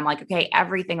thing and I'm like, okay,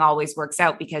 everything always works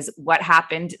out, because what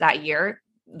happened that year,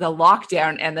 the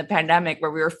lockdown and the pandemic,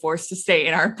 where we were forced to stay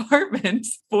in our apartment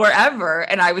forever.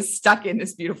 And I was stuck in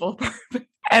this beautiful apartment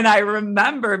And I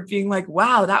remember being like,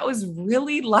 wow, that was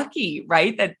really lucky,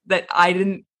 right? That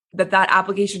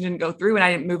application didn't go through and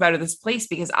I didn't move out of this place,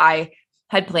 because I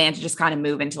had planned to just kind of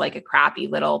move into like a crappy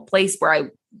little place where I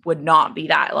would not be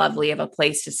that lovely of a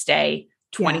place to stay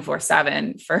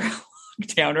 24/7 for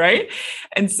lockdown, right?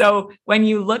 And so when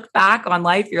you look back on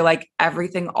life, you're like,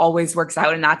 everything always works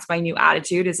out. And that's my new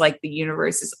attitude, is like the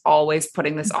universe is always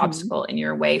putting this obstacle in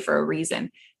your way for a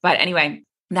reason. But anyway,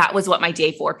 that was what my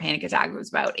day 4 panic attack was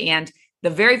about. And the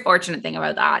very fortunate thing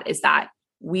about that is that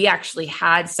we actually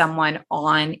had someone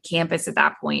on campus at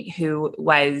that point who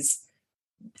was,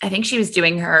 I think she was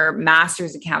doing her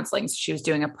master's in counseling. So she was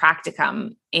doing a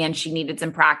practicum and she needed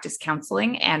some practice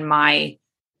counseling. And my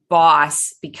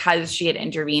boss, because she had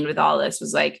intervened with all this,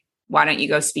 was like, why don't you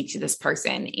go speak to this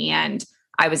person? And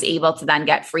I was able to then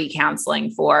get free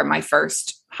counseling for my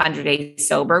first 100 days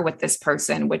sober with this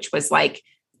person, which was like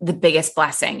the biggest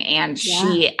blessing. And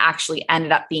she actually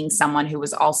ended up being someone who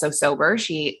was also sober.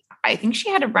 I think she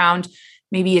had around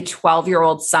maybe a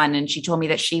 12-year-old son. And she told me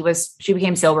that she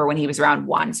became sober when he was around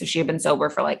 1. So she had been sober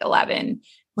for like 11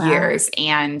 years,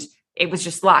 and it was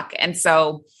just luck. And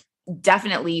so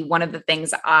definitely one of the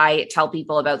things I tell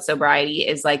people about sobriety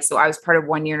is like, so I was part of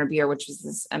 1 Year in a Beer, which was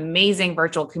this amazing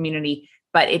virtual community,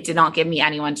 but it did not give me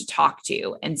anyone to talk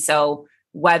to. And so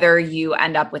whether you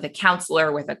end up with a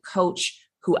counselor, with a coach,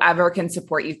 whoever can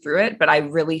support you through it. But I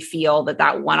really feel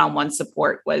that one-on-one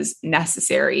support was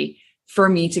necessary for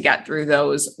me to get through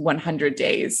those 100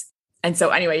 days. And so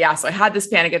anyway, so I had this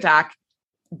panic attack.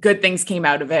 Good things came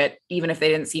out of it, even if they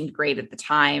didn't seem great at the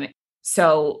time.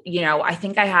 So, I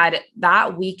think I had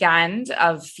that weekend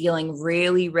of feeling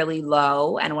really, really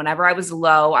low. And whenever I was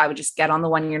low, I would just get on the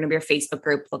 1 Year in a Beer Facebook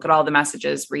group, look at all the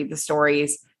messages, read the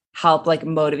stories, help like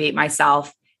motivate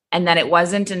myself. And then it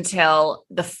wasn't until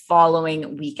the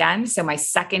following weekend, so my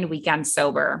second weekend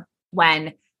sober,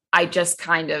 when I just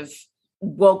kind of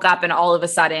woke up and all of a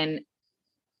sudden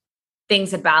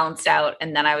things had balanced out.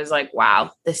 And then I was like,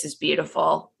 wow, this is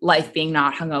beautiful. Life being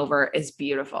not hungover is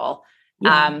beautiful.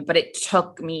 But it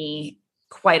took me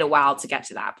quite a while to get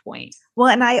to that point. Well,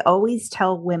 and I always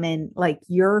tell women, like,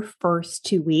 your first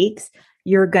 2 weeks,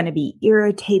 you're going to be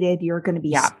irritated. You're going to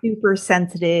be super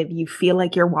sensitive. You feel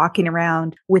like you're walking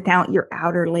around without your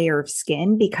outer layer of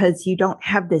skin because you don't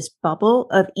have this bubble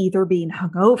of either being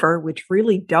hungover, which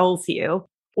really dulls you,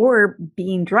 or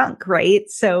being drunk, right?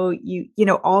 So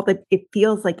it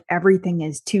feels like everything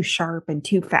is too sharp and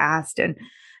too fast and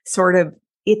sort of,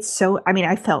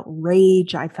 I felt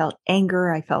rage, I felt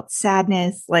anger, I felt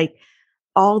sadness, like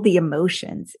all the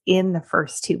emotions in the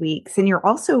first 2 weeks. And you're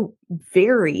also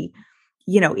very,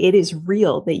 it is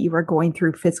real that you are going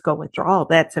through physical withdrawal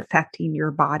that's affecting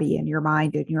your body and your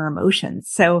mind and your emotions.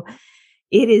 So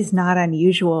it is not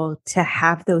unusual to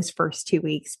have those first 2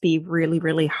 weeks be really,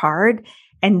 really hard.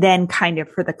 And then kind of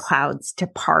for the clouds to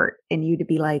part and you to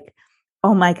be like,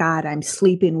 oh my God, I'm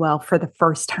sleeping well for the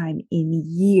first time in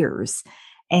years.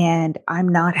 And I'm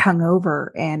not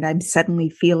hungover and I'm suddenly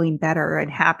feeling better and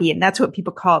happy. And that's what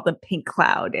people call the pink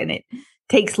cloud. And it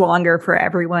takes longer for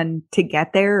everyone to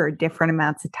get there, or different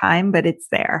amounts of time, but it's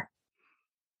there.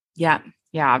 Yeah.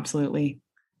 Yeah, absolutely.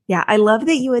 Yeah. I love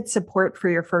that you had support for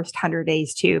your first 100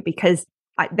 days too, because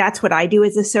that's what I do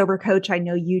as a sober coach. I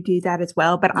know you do that as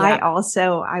well, but I was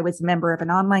a member of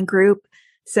an online group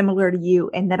similar to you.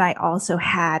 And then I also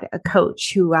had a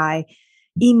coach who I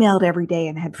emailed every day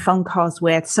and had phone calls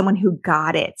with, someone who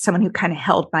got it, someone who kind of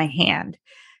held my hand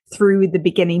through the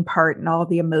beginning part and all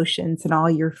the emotions and all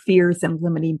your fears and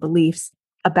limiting beliefs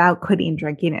about quitting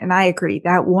drinking. And I agree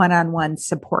that one-on-one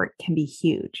support can be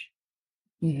huge.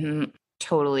 Mm-hmm.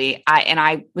 Totally.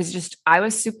 I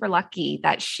was super lucky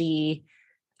that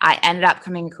I ended up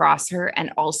coming across her,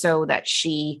 and also that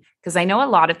because I know a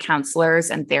lot of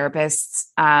counselors and therapists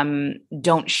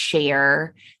don't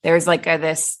share. There's like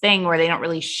this thing where they don't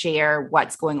really share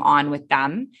what's going on with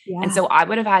them. Yeah. And so I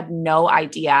would have had no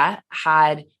idea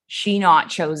had she not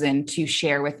chosen to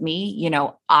share with me.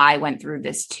 I went through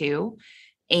this too.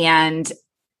 And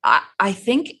I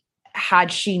think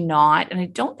had she not, and I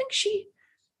think she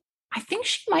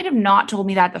might have not told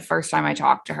me that the first time I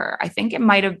talked to her. I think it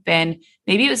might have been,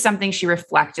 maybe it was something she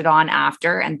reflected on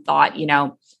after and thought,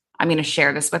 I'm going to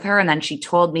share this with her. And then she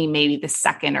told me maybe the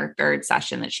second or third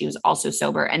session that she was also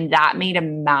sober. And that made a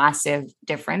massive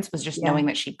difference, was just knowing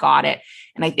that she got it.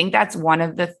 And I think that's one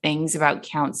of the things about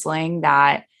counseling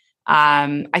that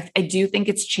I do think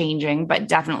it's changing, but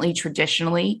definitely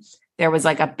traditionally there was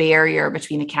like a barrier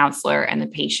between the counselor and the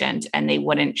patient, and they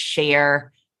wouldn't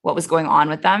share what was going on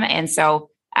with them. And so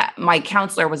my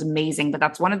counselor was amazing, but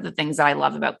that's one of the things that I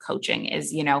love about coaching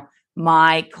is,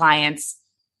 my clients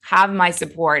have my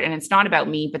support, and it's not about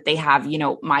me, but they have,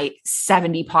 my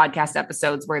 70 podcast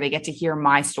episodes where they get to hear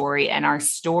my story and our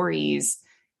stories.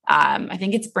 I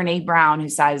think it's Brene Brown who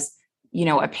says,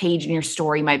 a page in your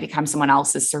story might become someone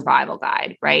else's survival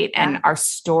guide, right? Yeah. And our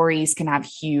stories can have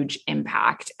huge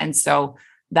impact. And so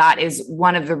that is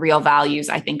one of the real values,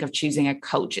 I think, of choosing a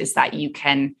coach, is that you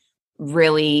can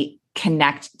really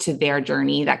connect to their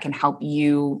journey that can help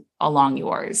you along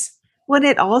yours. Well,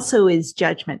 it also is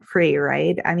judgment free,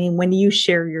 right? I mean, when you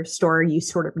share your story, you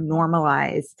sort of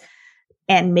normalize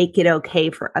and make it okay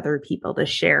for other people to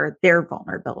share their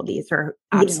vulnerabilities or,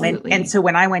 Absolutely. And so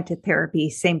when I went to therapy,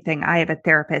 same thing. I have a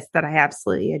therapist that I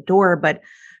absolutely adore, but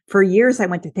for years I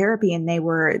went to therapy and they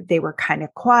were kind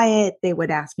of quiet. They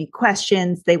would ask me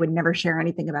questions. They would never share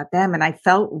anything about them. And I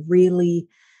felt really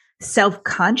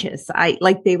self-conscious.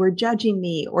 Like they were judging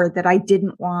me, or that I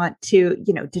didn't want to,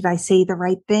 did I say the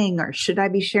right thing, or should I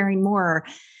be sharing more?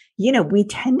 We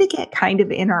tend to get kind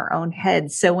of in our own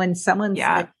heads. So when someone's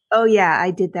like, oh yeah,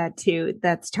 I did that too,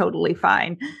 that's totally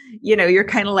fine. You're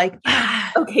kind of like,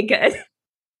 okay, good.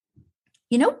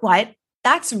 You know what?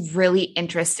 That's really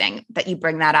interesting that you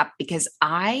bring that up, because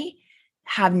I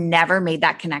have never made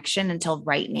that connection until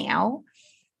right now,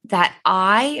 that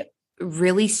I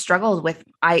really struggled with.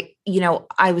 I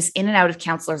was in and out of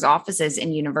counselors' offices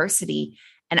in university,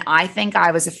 and I think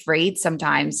I was afraid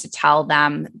sometimes to tell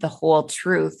them the whole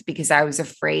truth, because I was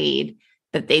afraid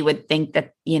that they would think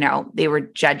that, they were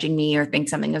judging me or think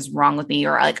something was wrong with me,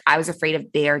 or like I was afraid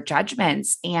of their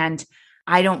judgments. And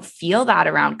I don't feel that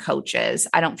around coaches.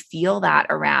 I don't feel that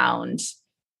around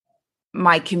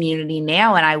my community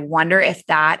now. And I wonder if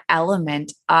that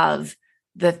element of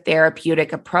the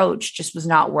therapeutic approach just was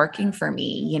not working for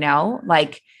me,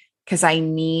 because I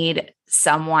need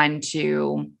someone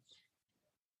to,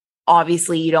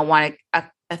 obviously you don't want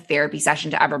a therapy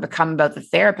session to ever become about the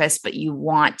therapist, but you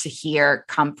want to hear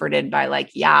comforted by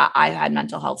like, yeah, I've had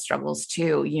mental health struggles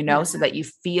too, so that you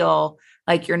feel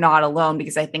like you're not alone.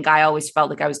 Because I think I always felt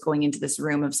like I was going into this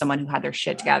room of someone who had their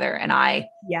shit together, and I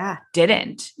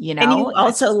didn't, And you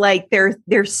also like,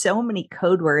 there's so many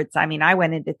code words. I mean, I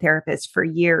went into therapists for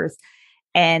years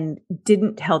and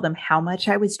didn't tell them how much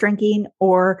I was drinking,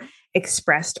 or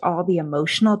expressed all the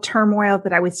emotional turmoil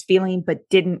that I was feeling, but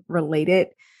didn't relate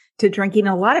it to drinking.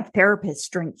 A lot of therapists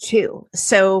drink too.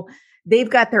 So they've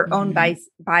got their own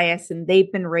bias, and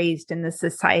they've been raised in the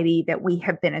society that we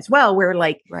have been as well, where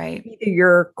like, either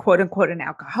you're quote unquote an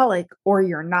alcoholic or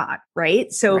you're not.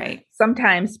 Right. So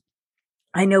sometimes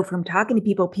I know from talking to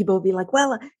people will be like,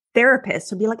 well,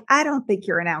 therapists will be like, I don't think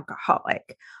you're an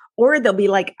alcoholic, or they'll be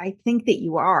like, I think that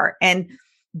you are. And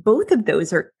both of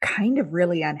those are kind of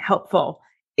really unhelpful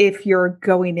if you're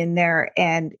going in there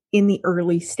and in the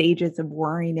early stages of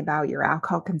worrying about your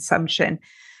alcohol consumption.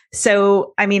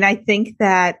 So, I mean, I think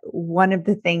that one of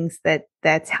the things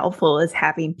that's helpful is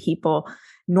having people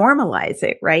normalize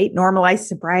it, right? Normalize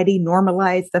sobriety,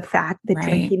 normalize the fact that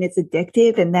drinking is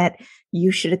addictive, and that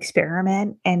you should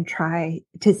experiment and try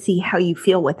to see how you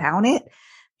feel without it,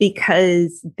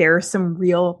 because there's some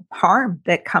real harm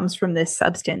that comes from this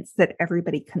substance that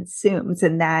everybody consumes,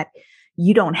 and that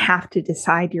you don't have to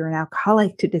decide you're an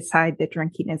alcoholic to decide that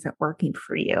drinking isn't working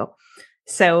for you.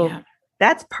 So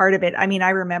that's part of it. I mean, I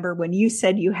remember when you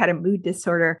said you had a mood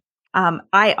disorder,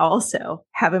 I also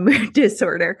have a mood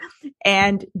disorder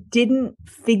and didn't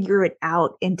figure it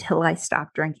out until I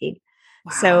stopped drinking.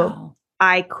 Wow. So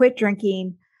I quit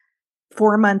drinking.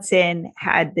 4 months in,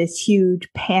 had this huge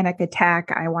panic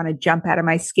attack. I want to jump out of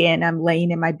my skin. I'm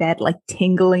laying in my bed, like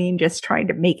tingling, just trying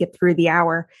to make it through the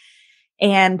hour.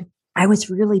 And I was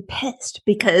really pissed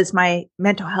because my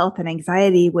mental health and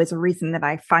anxiety was a reason that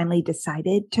I finally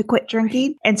decided to quit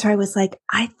drinking. And so I was like,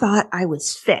 I thought I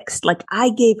was fixed. Like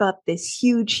I gave up this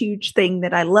huge, huge thing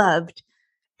that I loved,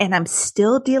 and I'm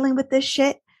still dealing with this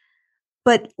shit.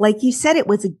 But like you said, it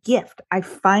was a gift. I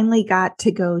finally got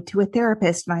to go to a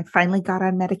therapist, and I finally got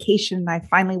on medication, and I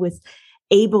finally was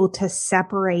able to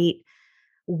separate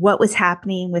what was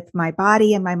happening with my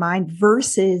body and my mind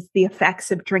versus the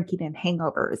effects of drinking and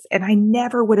hangovers. And I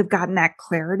never would have gotten that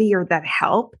clarity or that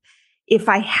help if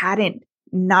I hadn't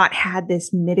not had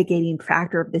this mitigating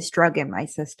factor of this drug in my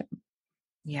system.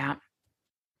 Yeah.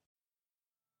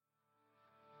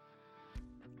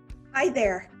 Hi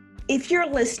there. If you're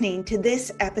listening to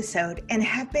this episode and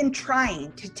have been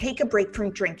trying to take a break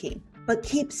from drinking, but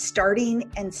keep starting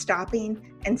and stopping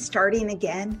and starting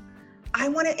again, I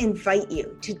want to invite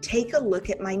you to take a look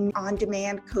at my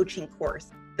on-demand coaching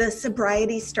course, the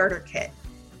Sobriety Starter Kit.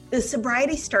 The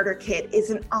Sobriety Starter Kit is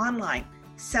an online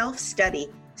self-study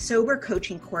sober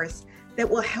coaching course that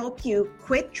will help you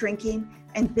quit drinking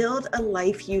and build a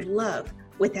life you love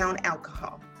without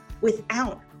alcohol,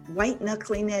 without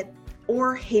white-knuckling it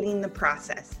or hating the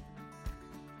process.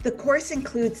 The course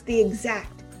includes the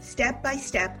exact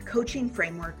step-by-step coaching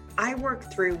framework I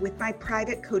work through with my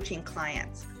private coaching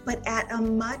clients, but at a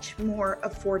much more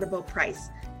affordable price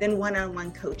than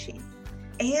one-on-one coaching.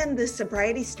 And the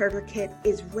Sobriety Starter Kit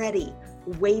is ready,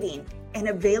 waiting, and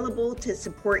available to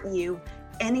support you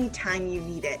anytime you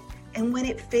need it and when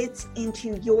it fits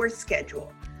into your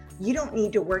schedule. You don't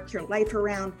need to work your life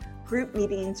around group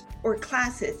meetings or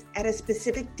classes at a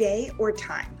specific day or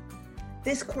time.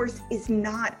 This course is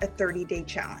not a 30-day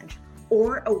challenge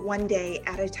or a one-day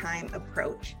at a time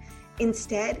approach.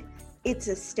 Instead, it's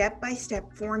a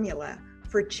step-by-step formula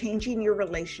for changing your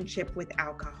relationship with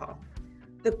alcohol.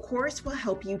 The course will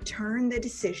help you turn the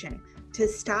decision to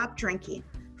stop drinking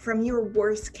from your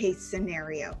worst case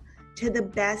scenario to the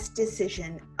best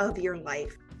decision of your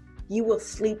life. You will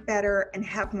sleep better and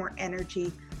have more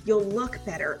energy. You'll look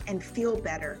better and feel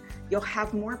better. You'll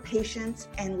have more patience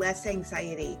and less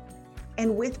anxiety.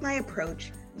 And with my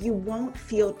approach, you won't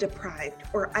feel deprived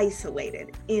or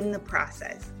isolated in the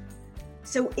process.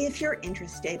 So if you're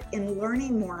interested in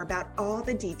learning more about all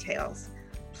the details,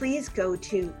 please go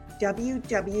to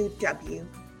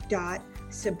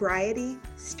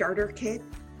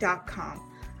www.sobrietystarterkit.com.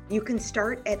 You can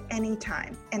start at any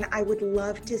time, and I would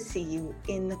love to see you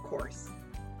in the course.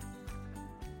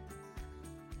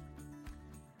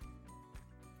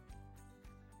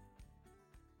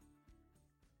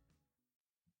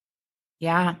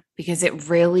 Yeah, because it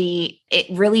really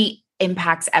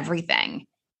impacts everything.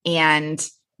 And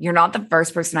you're not the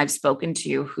first person I've spoken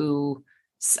to who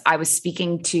I was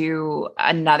speaking to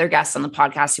another guest on the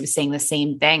podcast who was saying the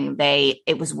same thing.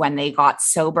 It was when they got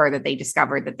sober that they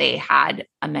discovered that they had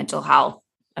a mental health,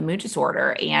 a mood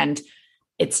disorder, and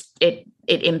it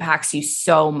impacts you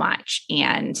so much.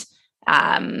 And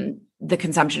the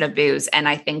consumption of booze. And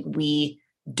I think we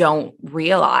don't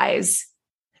realize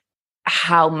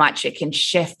how much it can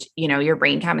shift, your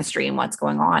brain chemistry and what's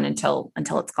going on until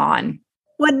it's gone.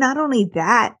 Well, not only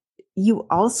that, you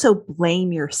also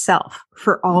blame yourself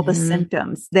for all the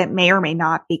symptoms that may or may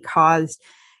not be caused,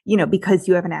 because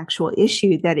you have an actual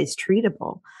issue that is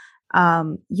treatable.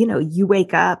 You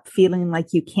wake up feeling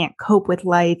like you can't cope with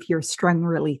life. You're strung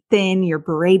really thin. You're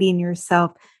berating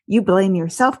yourself. You blame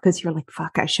yourself because you're like,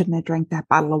 fuck, I shouldn't have drank that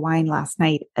bottle of wine last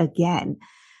night again.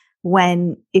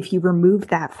 When if you remove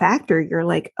that factor, you're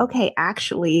like, okay,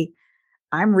 actually,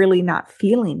 I'm really not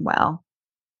feeling well.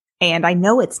 And I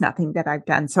know it's nothing that I've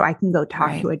done. So I can go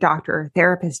talk to a doctor or a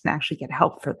therapist and actually get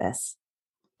help for this.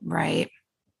 Right.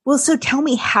 Well, so tell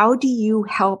me, how do you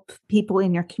help people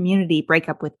in your community break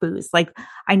up with booze? Like,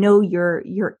 I know you're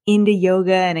into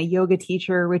yoga and a yoga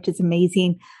teacher, which is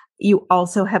amazing. You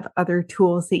also have other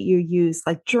tools that you use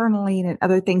like journaling and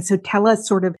other things. So tell us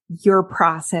sort of your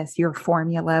process, your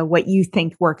formula, what you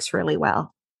think works really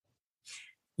well.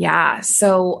 Yeah.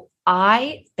 So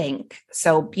I think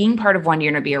being part of 1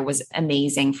 Year No Beer was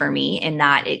amazing for me in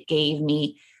that it gave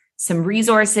me some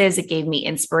resources, it gave me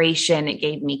inspiration, it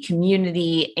gave me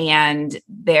community, and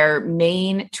their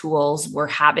main tools were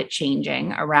habit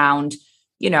changing around,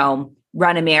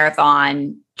 run a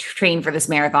marathon, train for this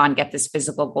marathon, get this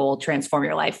physical goal, transform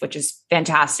your life, which is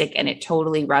fantastic. And it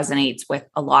totally resonates with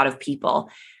a lot of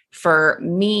people. For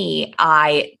me,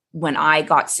 when I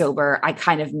got sober, I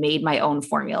kind of made my own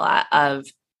formula of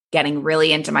getting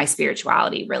really into my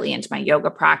spirituality, really into my yoga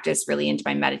practice, really into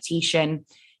my meditation.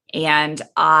 And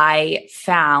I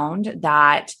found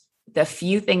that the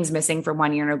few things missing from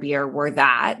 1 Year No Beer were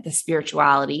the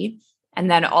spirituality, and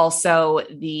then also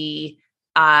the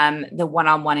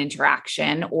one-on-one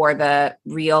interaction or the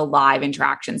real live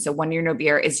interaction. So 1 Year No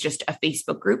Beer is just a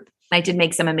Facebook group. I did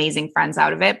make some amazing friends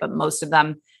out of it, but most of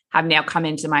them have now come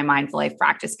into my mindful life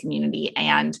practice community.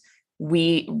 And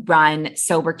we run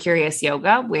Sober Curious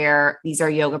Yoga, where these are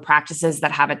yoga practices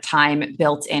that have a time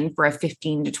built in for a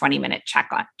 15 to 20 minute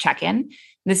check-in.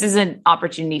 This is an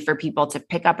opportunity for people to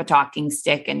pick up a talking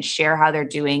stick and share how they're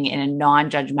doing in a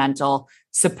non-judgmental,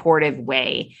 supportive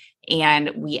way.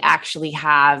 And we actually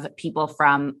have people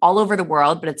from all over the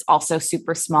world, but it's also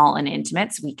super small and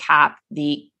intimate. So we cap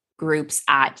the groups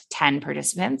at 10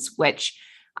 participants, which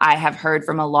I have heard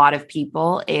from a lot of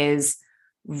people is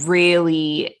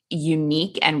really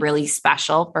unique and really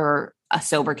special for a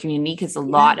sober community, because a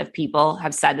lot of people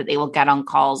have said that they will get on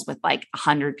calls with like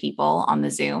 100 people on the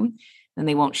Zoom and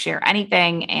they won't share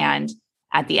anything. And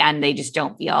at the end, they just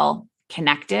don't feel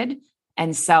connected.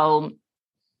 And so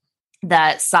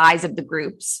the size of the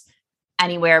groups,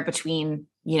 anywhere between,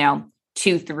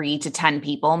 2, 3 to 10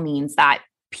 people, means that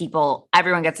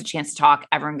everyone gets a chance to talk,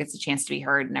 everyone gets a chance to be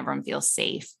heard, and everyone feels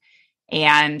safe.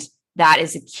 And that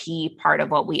is a key part of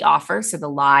what we offer. So the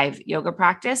live yoga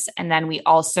practice. And then we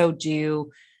also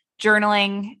do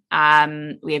journaling.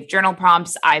 We have journal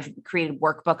prompts. I've created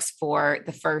workbooks for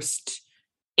the first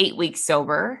 8 weeks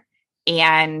sober.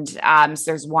 And so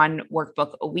there's one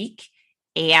workbook a week.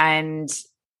 And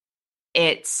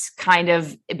it's kind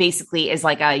of basically is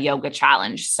like a yoga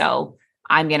challenge. So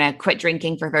I'm going to quit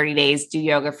drinking for 30 days, do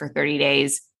yoga for 30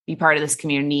 days, be part of this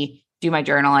community, do my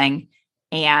journaling.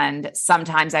 And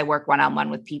sometimes I work one-on-one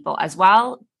with people as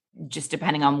well, just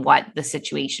depending on what the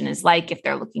situation is like, if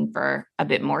they're looking for a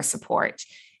bit more support.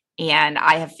 And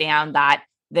I have found that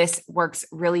this works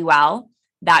really well.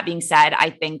 That being said, I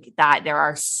think that there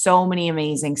are so many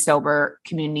amazing sober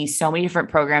communities, so many different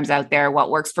programs out there.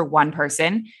 What works for one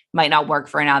person might not work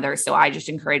for another. So I just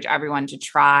encourage everyone to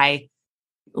try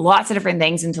lots of different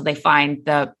things until they find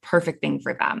the perfect thing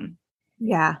for them.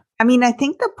 Yeah. I mean, I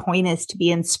think the point is to be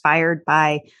inspired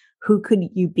by who could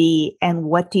you be and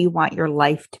what do you want your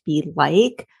life to be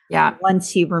like? Yeah.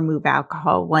 Once you remove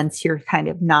alcohol, once you're kind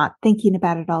of not thinking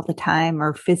about it all the time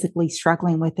or physically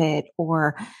struggling with it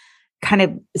or kind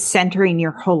of centering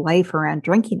your whole life around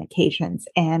drinking occasions.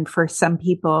 And for some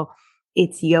people,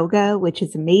 it's yoga, which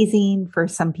is amazing. For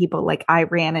some people, like I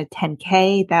ran a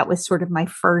 10K. That was sort of my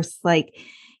first, like,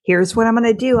 here's what I'm going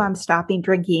to do. I'm stopping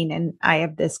drinking and I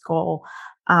have this goal.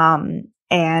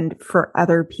 And for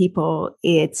other people,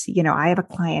 it's, I have a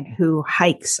client who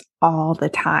hikes all the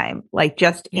time, like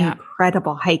just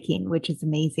incredible hiking, which is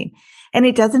amazing. And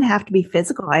it doesn't have to be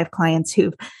physical. I have clients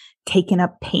who've taken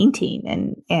up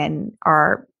painting and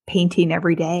are painting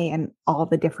every day and all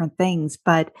the different things.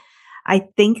 But I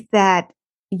think that,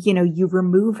 you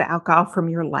remove alcohol from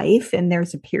your life and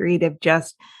there's a period of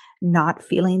just not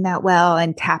feeling that well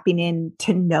and tapping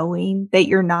into knowing that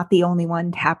you're not the only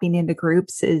one tapping into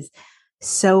groups is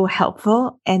so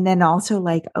helpful. And then also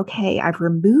like, okay, I've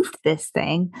removed this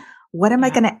thing. What am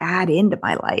I going to add into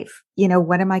my life?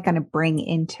 What am I going to bring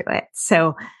into it?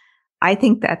 So I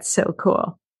think that's so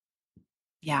cool.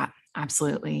 Yeah,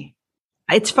 absolutely.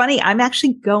 It's funny. I'm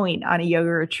actually going on a yoga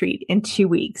retreat in 2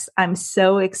 weeks. I'm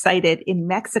so excited in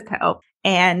Mexico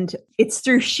and it's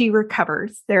through She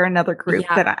Recovers. They're another group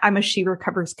that I'm a She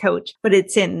Recovers coach, but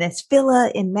it's in this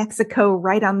villa in Mexico,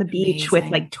 right on the beach with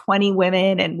like 20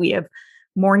 women. And we have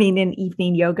morning and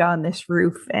evening yoga on this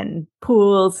roof and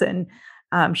pools and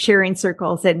sharing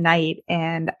circles at night.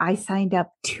 And I signed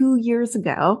up 2 years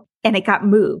ago and it got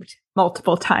moved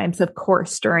multiple times, of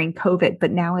course, during COVID,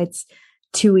 but now it's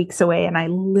 2 weeks away and I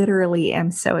literally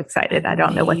am so excited. I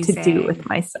don't know what to do with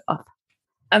myself.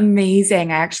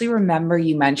 Amazing. I actually remember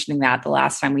you mentioning that the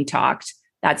last time we talked.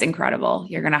 That's incredible.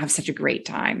 You're going to have such a great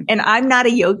time. And I'm not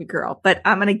a yoga girl, but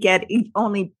I'm going to get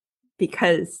only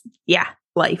because,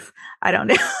 life. I don't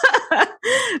know.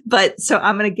 But so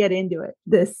I'm going to get into it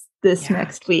this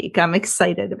next week. I'm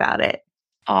excited about it.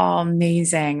 Oh,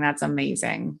 amazing. That's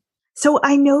amazing. So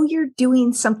I know you're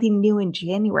doing something new in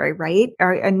January, right?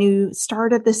 Or a new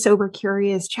start of the Sober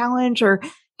Curious Challenge, or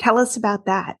tell us about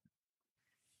that.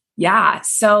 Yeah.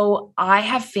 So I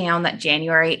have found that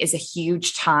January is a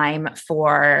huge time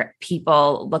for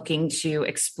people looking to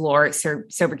explore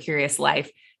Sober Curious life.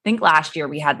 I think last year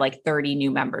we had like 30 new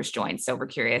members join Sober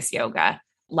Curious Yoga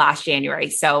last January.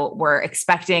 So we're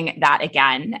expecting that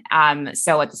again.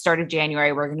 So at the start of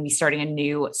January, we're going to be starting a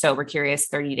new Sober Curious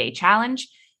 30-day challenge.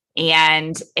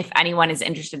 And if anyone is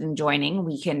interested in joining,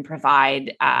 we can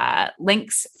provide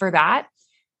links for that.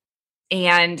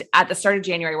 And at the start of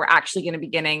January, we're actually going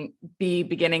to be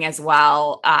beginning as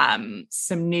well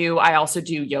some new, I also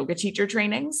do yoga teacher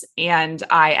trainings, and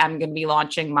I am going to be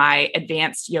launching my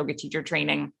advanced yoga teacher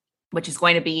training, which is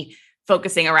going to be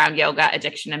focusing around yoga,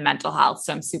 addiction, and mental health.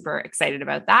 So I'm super excited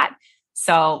about that.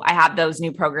 So I have those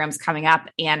new programs coming up.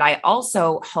 And I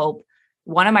also hope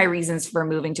one of my reasons for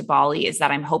moving to Bali is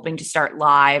that I'm hoping to start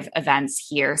live events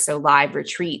here. So live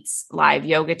retreats, live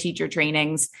yoga teacher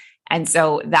trainings. And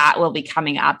so that will be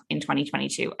coming up in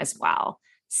 2022 as well.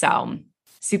 So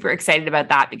super excited about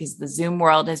that because the Zoom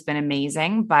world has been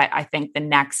amazing, but I think the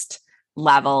next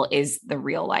level is the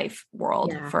real life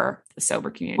world for the sober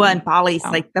community. Well, and Bali's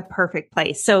like the perfect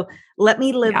place. So let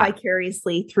me live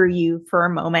vicariously through you for a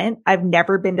moment. I've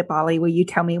never been to Bali. Will you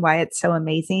tell me why it's so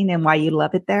amazing and why you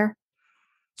love it there?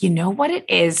 You know what it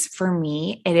is for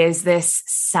me? It is this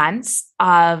sense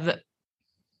of,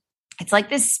 it's like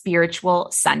this spiritual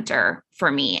center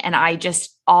for me. And I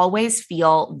just always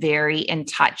feel very in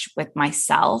touch with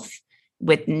myself,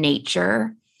 with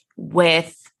nature,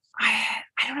 with,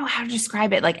 I don't know how to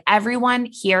describe it. Like everyone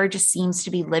here just seems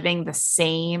to be living the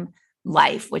same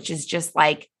life, which is just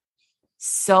like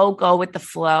so go with the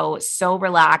flow, so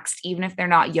relaxed. Even if they're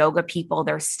not yoga people,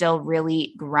 they're still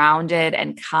really grounded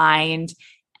and kind.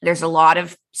 There's a lot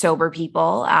of sober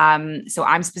people. So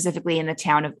I'm specifically in the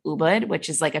town of Ubud, which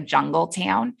is like a jungle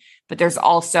town, but there's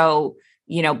also,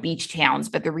 beach towns.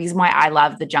 But the reason why I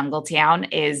love the jungle town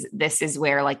is this is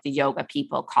where like the yoga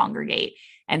people congregate.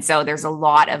 And so there's a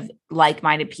lot of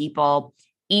like-minded people,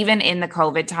 even in the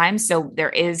COVID time. So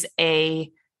there's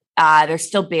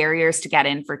still barriers to get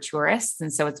in for tourists.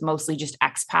 And so it's mostly just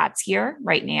expats here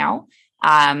right now,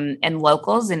 and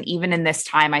locals. And even in this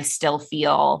time, I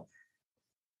feel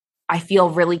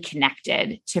really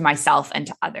connected to myself and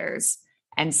to others.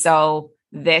 And so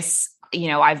this,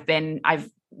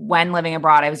 when living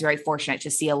abroad, I was very fortunate to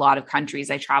see a lot of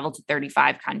countries. I traveled to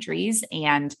 35 countries.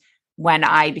 And when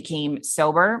I became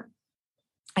sober,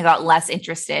 I got less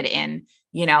interested in,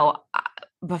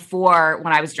 before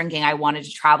when I was drinking, I wanted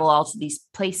to travel all to these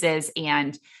places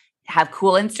and have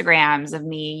cool Instagrams of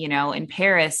me, in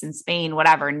Paris and Spain,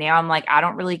 whatever. Now I'm like, I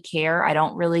don't really care. I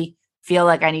don't really feel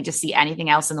like I need to see anything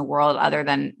else in the world other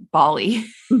than Bali.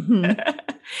 Mm-hmm.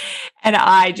 And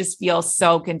I just feel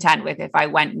so content with if I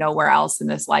went nowhere else in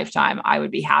this lifetime, I would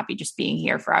be happy just being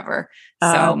here forever.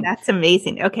 So that's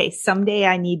amazing. Okay. Someday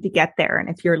I need to get there. And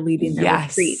if you're leading the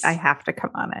yes, retreat, I have to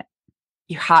come on it.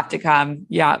 You have to come.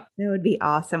 Yeah. That would be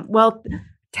awesome. Well,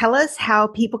 tell us how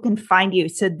people can find you.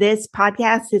 So this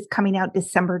podcast is coming out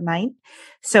December 9th.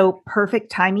 So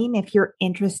perfect timing if you're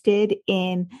interested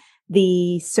in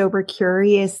the Sober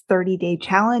Curious 30-day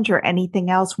challenge or anything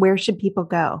else. Where should people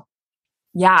go?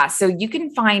 Yeah. So you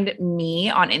can find me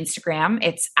on Instagram.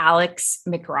 It's Alex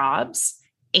McRobs.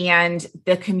 And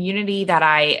the community that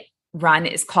I run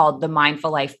is called the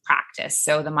Mindful Life Practice.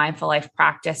 So the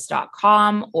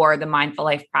mindfullifepractice.com or the Mindful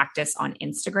Life Practice on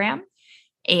Instagram.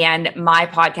 And my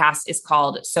podcast is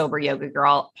called Sober Yoga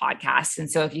Girl Podcast. And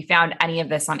so if you found any of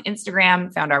this on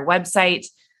Instagram, found our website,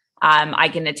 I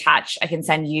can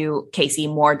send you, Casey,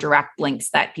 more direct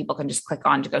links that people can just click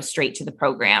on to go straight to the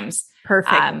programs.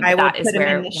 Perfect. I will put them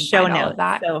in the show notes.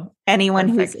 So anyone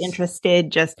who's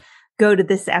interested, just go to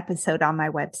this episode on my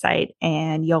website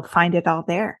and you'll find it all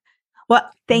there. Well,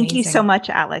 thank you so much,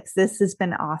 Alex. This has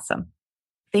been awesome.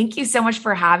 Thank you so much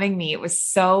for having me. It was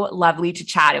so lovely to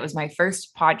chat. It was my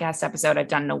first podcast episode I've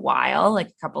done in a while, like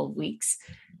a couple of weeks.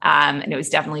 And it was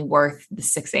definitely worth the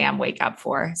 6 a.m. wake up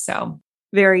for. So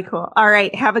very cool. All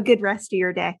right. Have a good rest of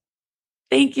your day.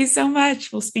 Thank you so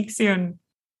much. We'll speak soon.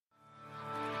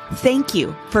 Thank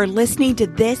you for listening to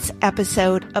this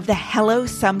episode of the Hello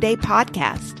Someday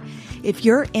podcast. If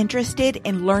you're interested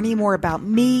in learning more about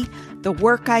me, the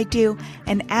work I do,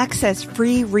 and access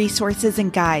free resources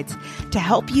and guides to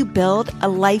help you build a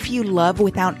life you love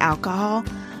without alcohol,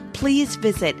 please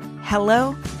visit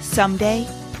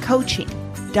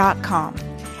hellosomedaycoaching.com.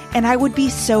 And I would be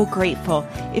so grateful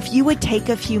if you would take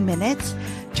a few minutes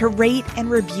to rate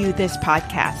and review this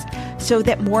podcast so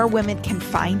that more women can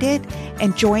find it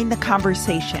and join the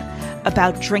conversation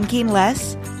about drinking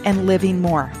less and living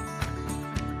more.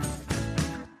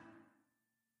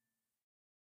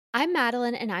 I'm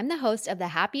Madeline, and I'm the host of the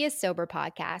Happiest Sober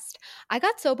podcast. I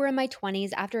got sober in my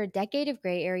 20s after a decade of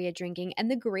gray area drinking, and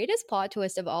the greatest plot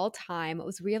twist of all time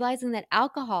was realizing that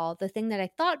alcohol, the thing that I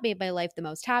thought made my life the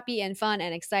most happy and fun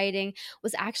and exciting,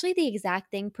 was actually the exact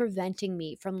thing preventing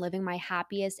me from living my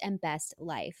happiest and best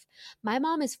life. My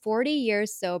mom is 40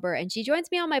 years sober, and she joins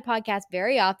me on my podcast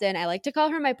very often. I like to call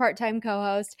her my part-time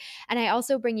co-host, and I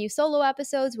also bring you solo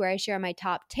episodes where I share my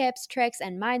top tips, tricks,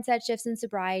 and mindset shifts in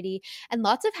sobriety, and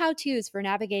lots of how-tos for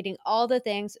navigating all the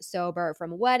things sober,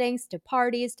 from weddings to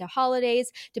parties to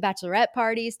holidays to bachelorette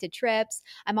parties to trips.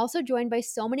 I'm also joined by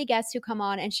so many guests who come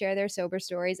on and share their sober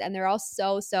stories, and they're all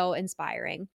so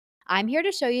inspiring. I'm here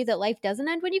to show you that life doesn't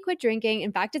end when you quit drinking.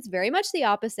 In fact, it's very much the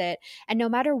opposite. And no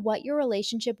matter what your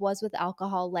relationship was with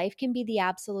alcohol, life can be the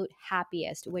absolute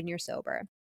happiest when you're sober.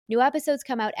 New episodes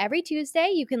come out every Tuesday.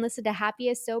 You can listen to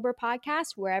Happiest Sober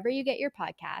podcast wherever you get your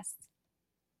podcasts.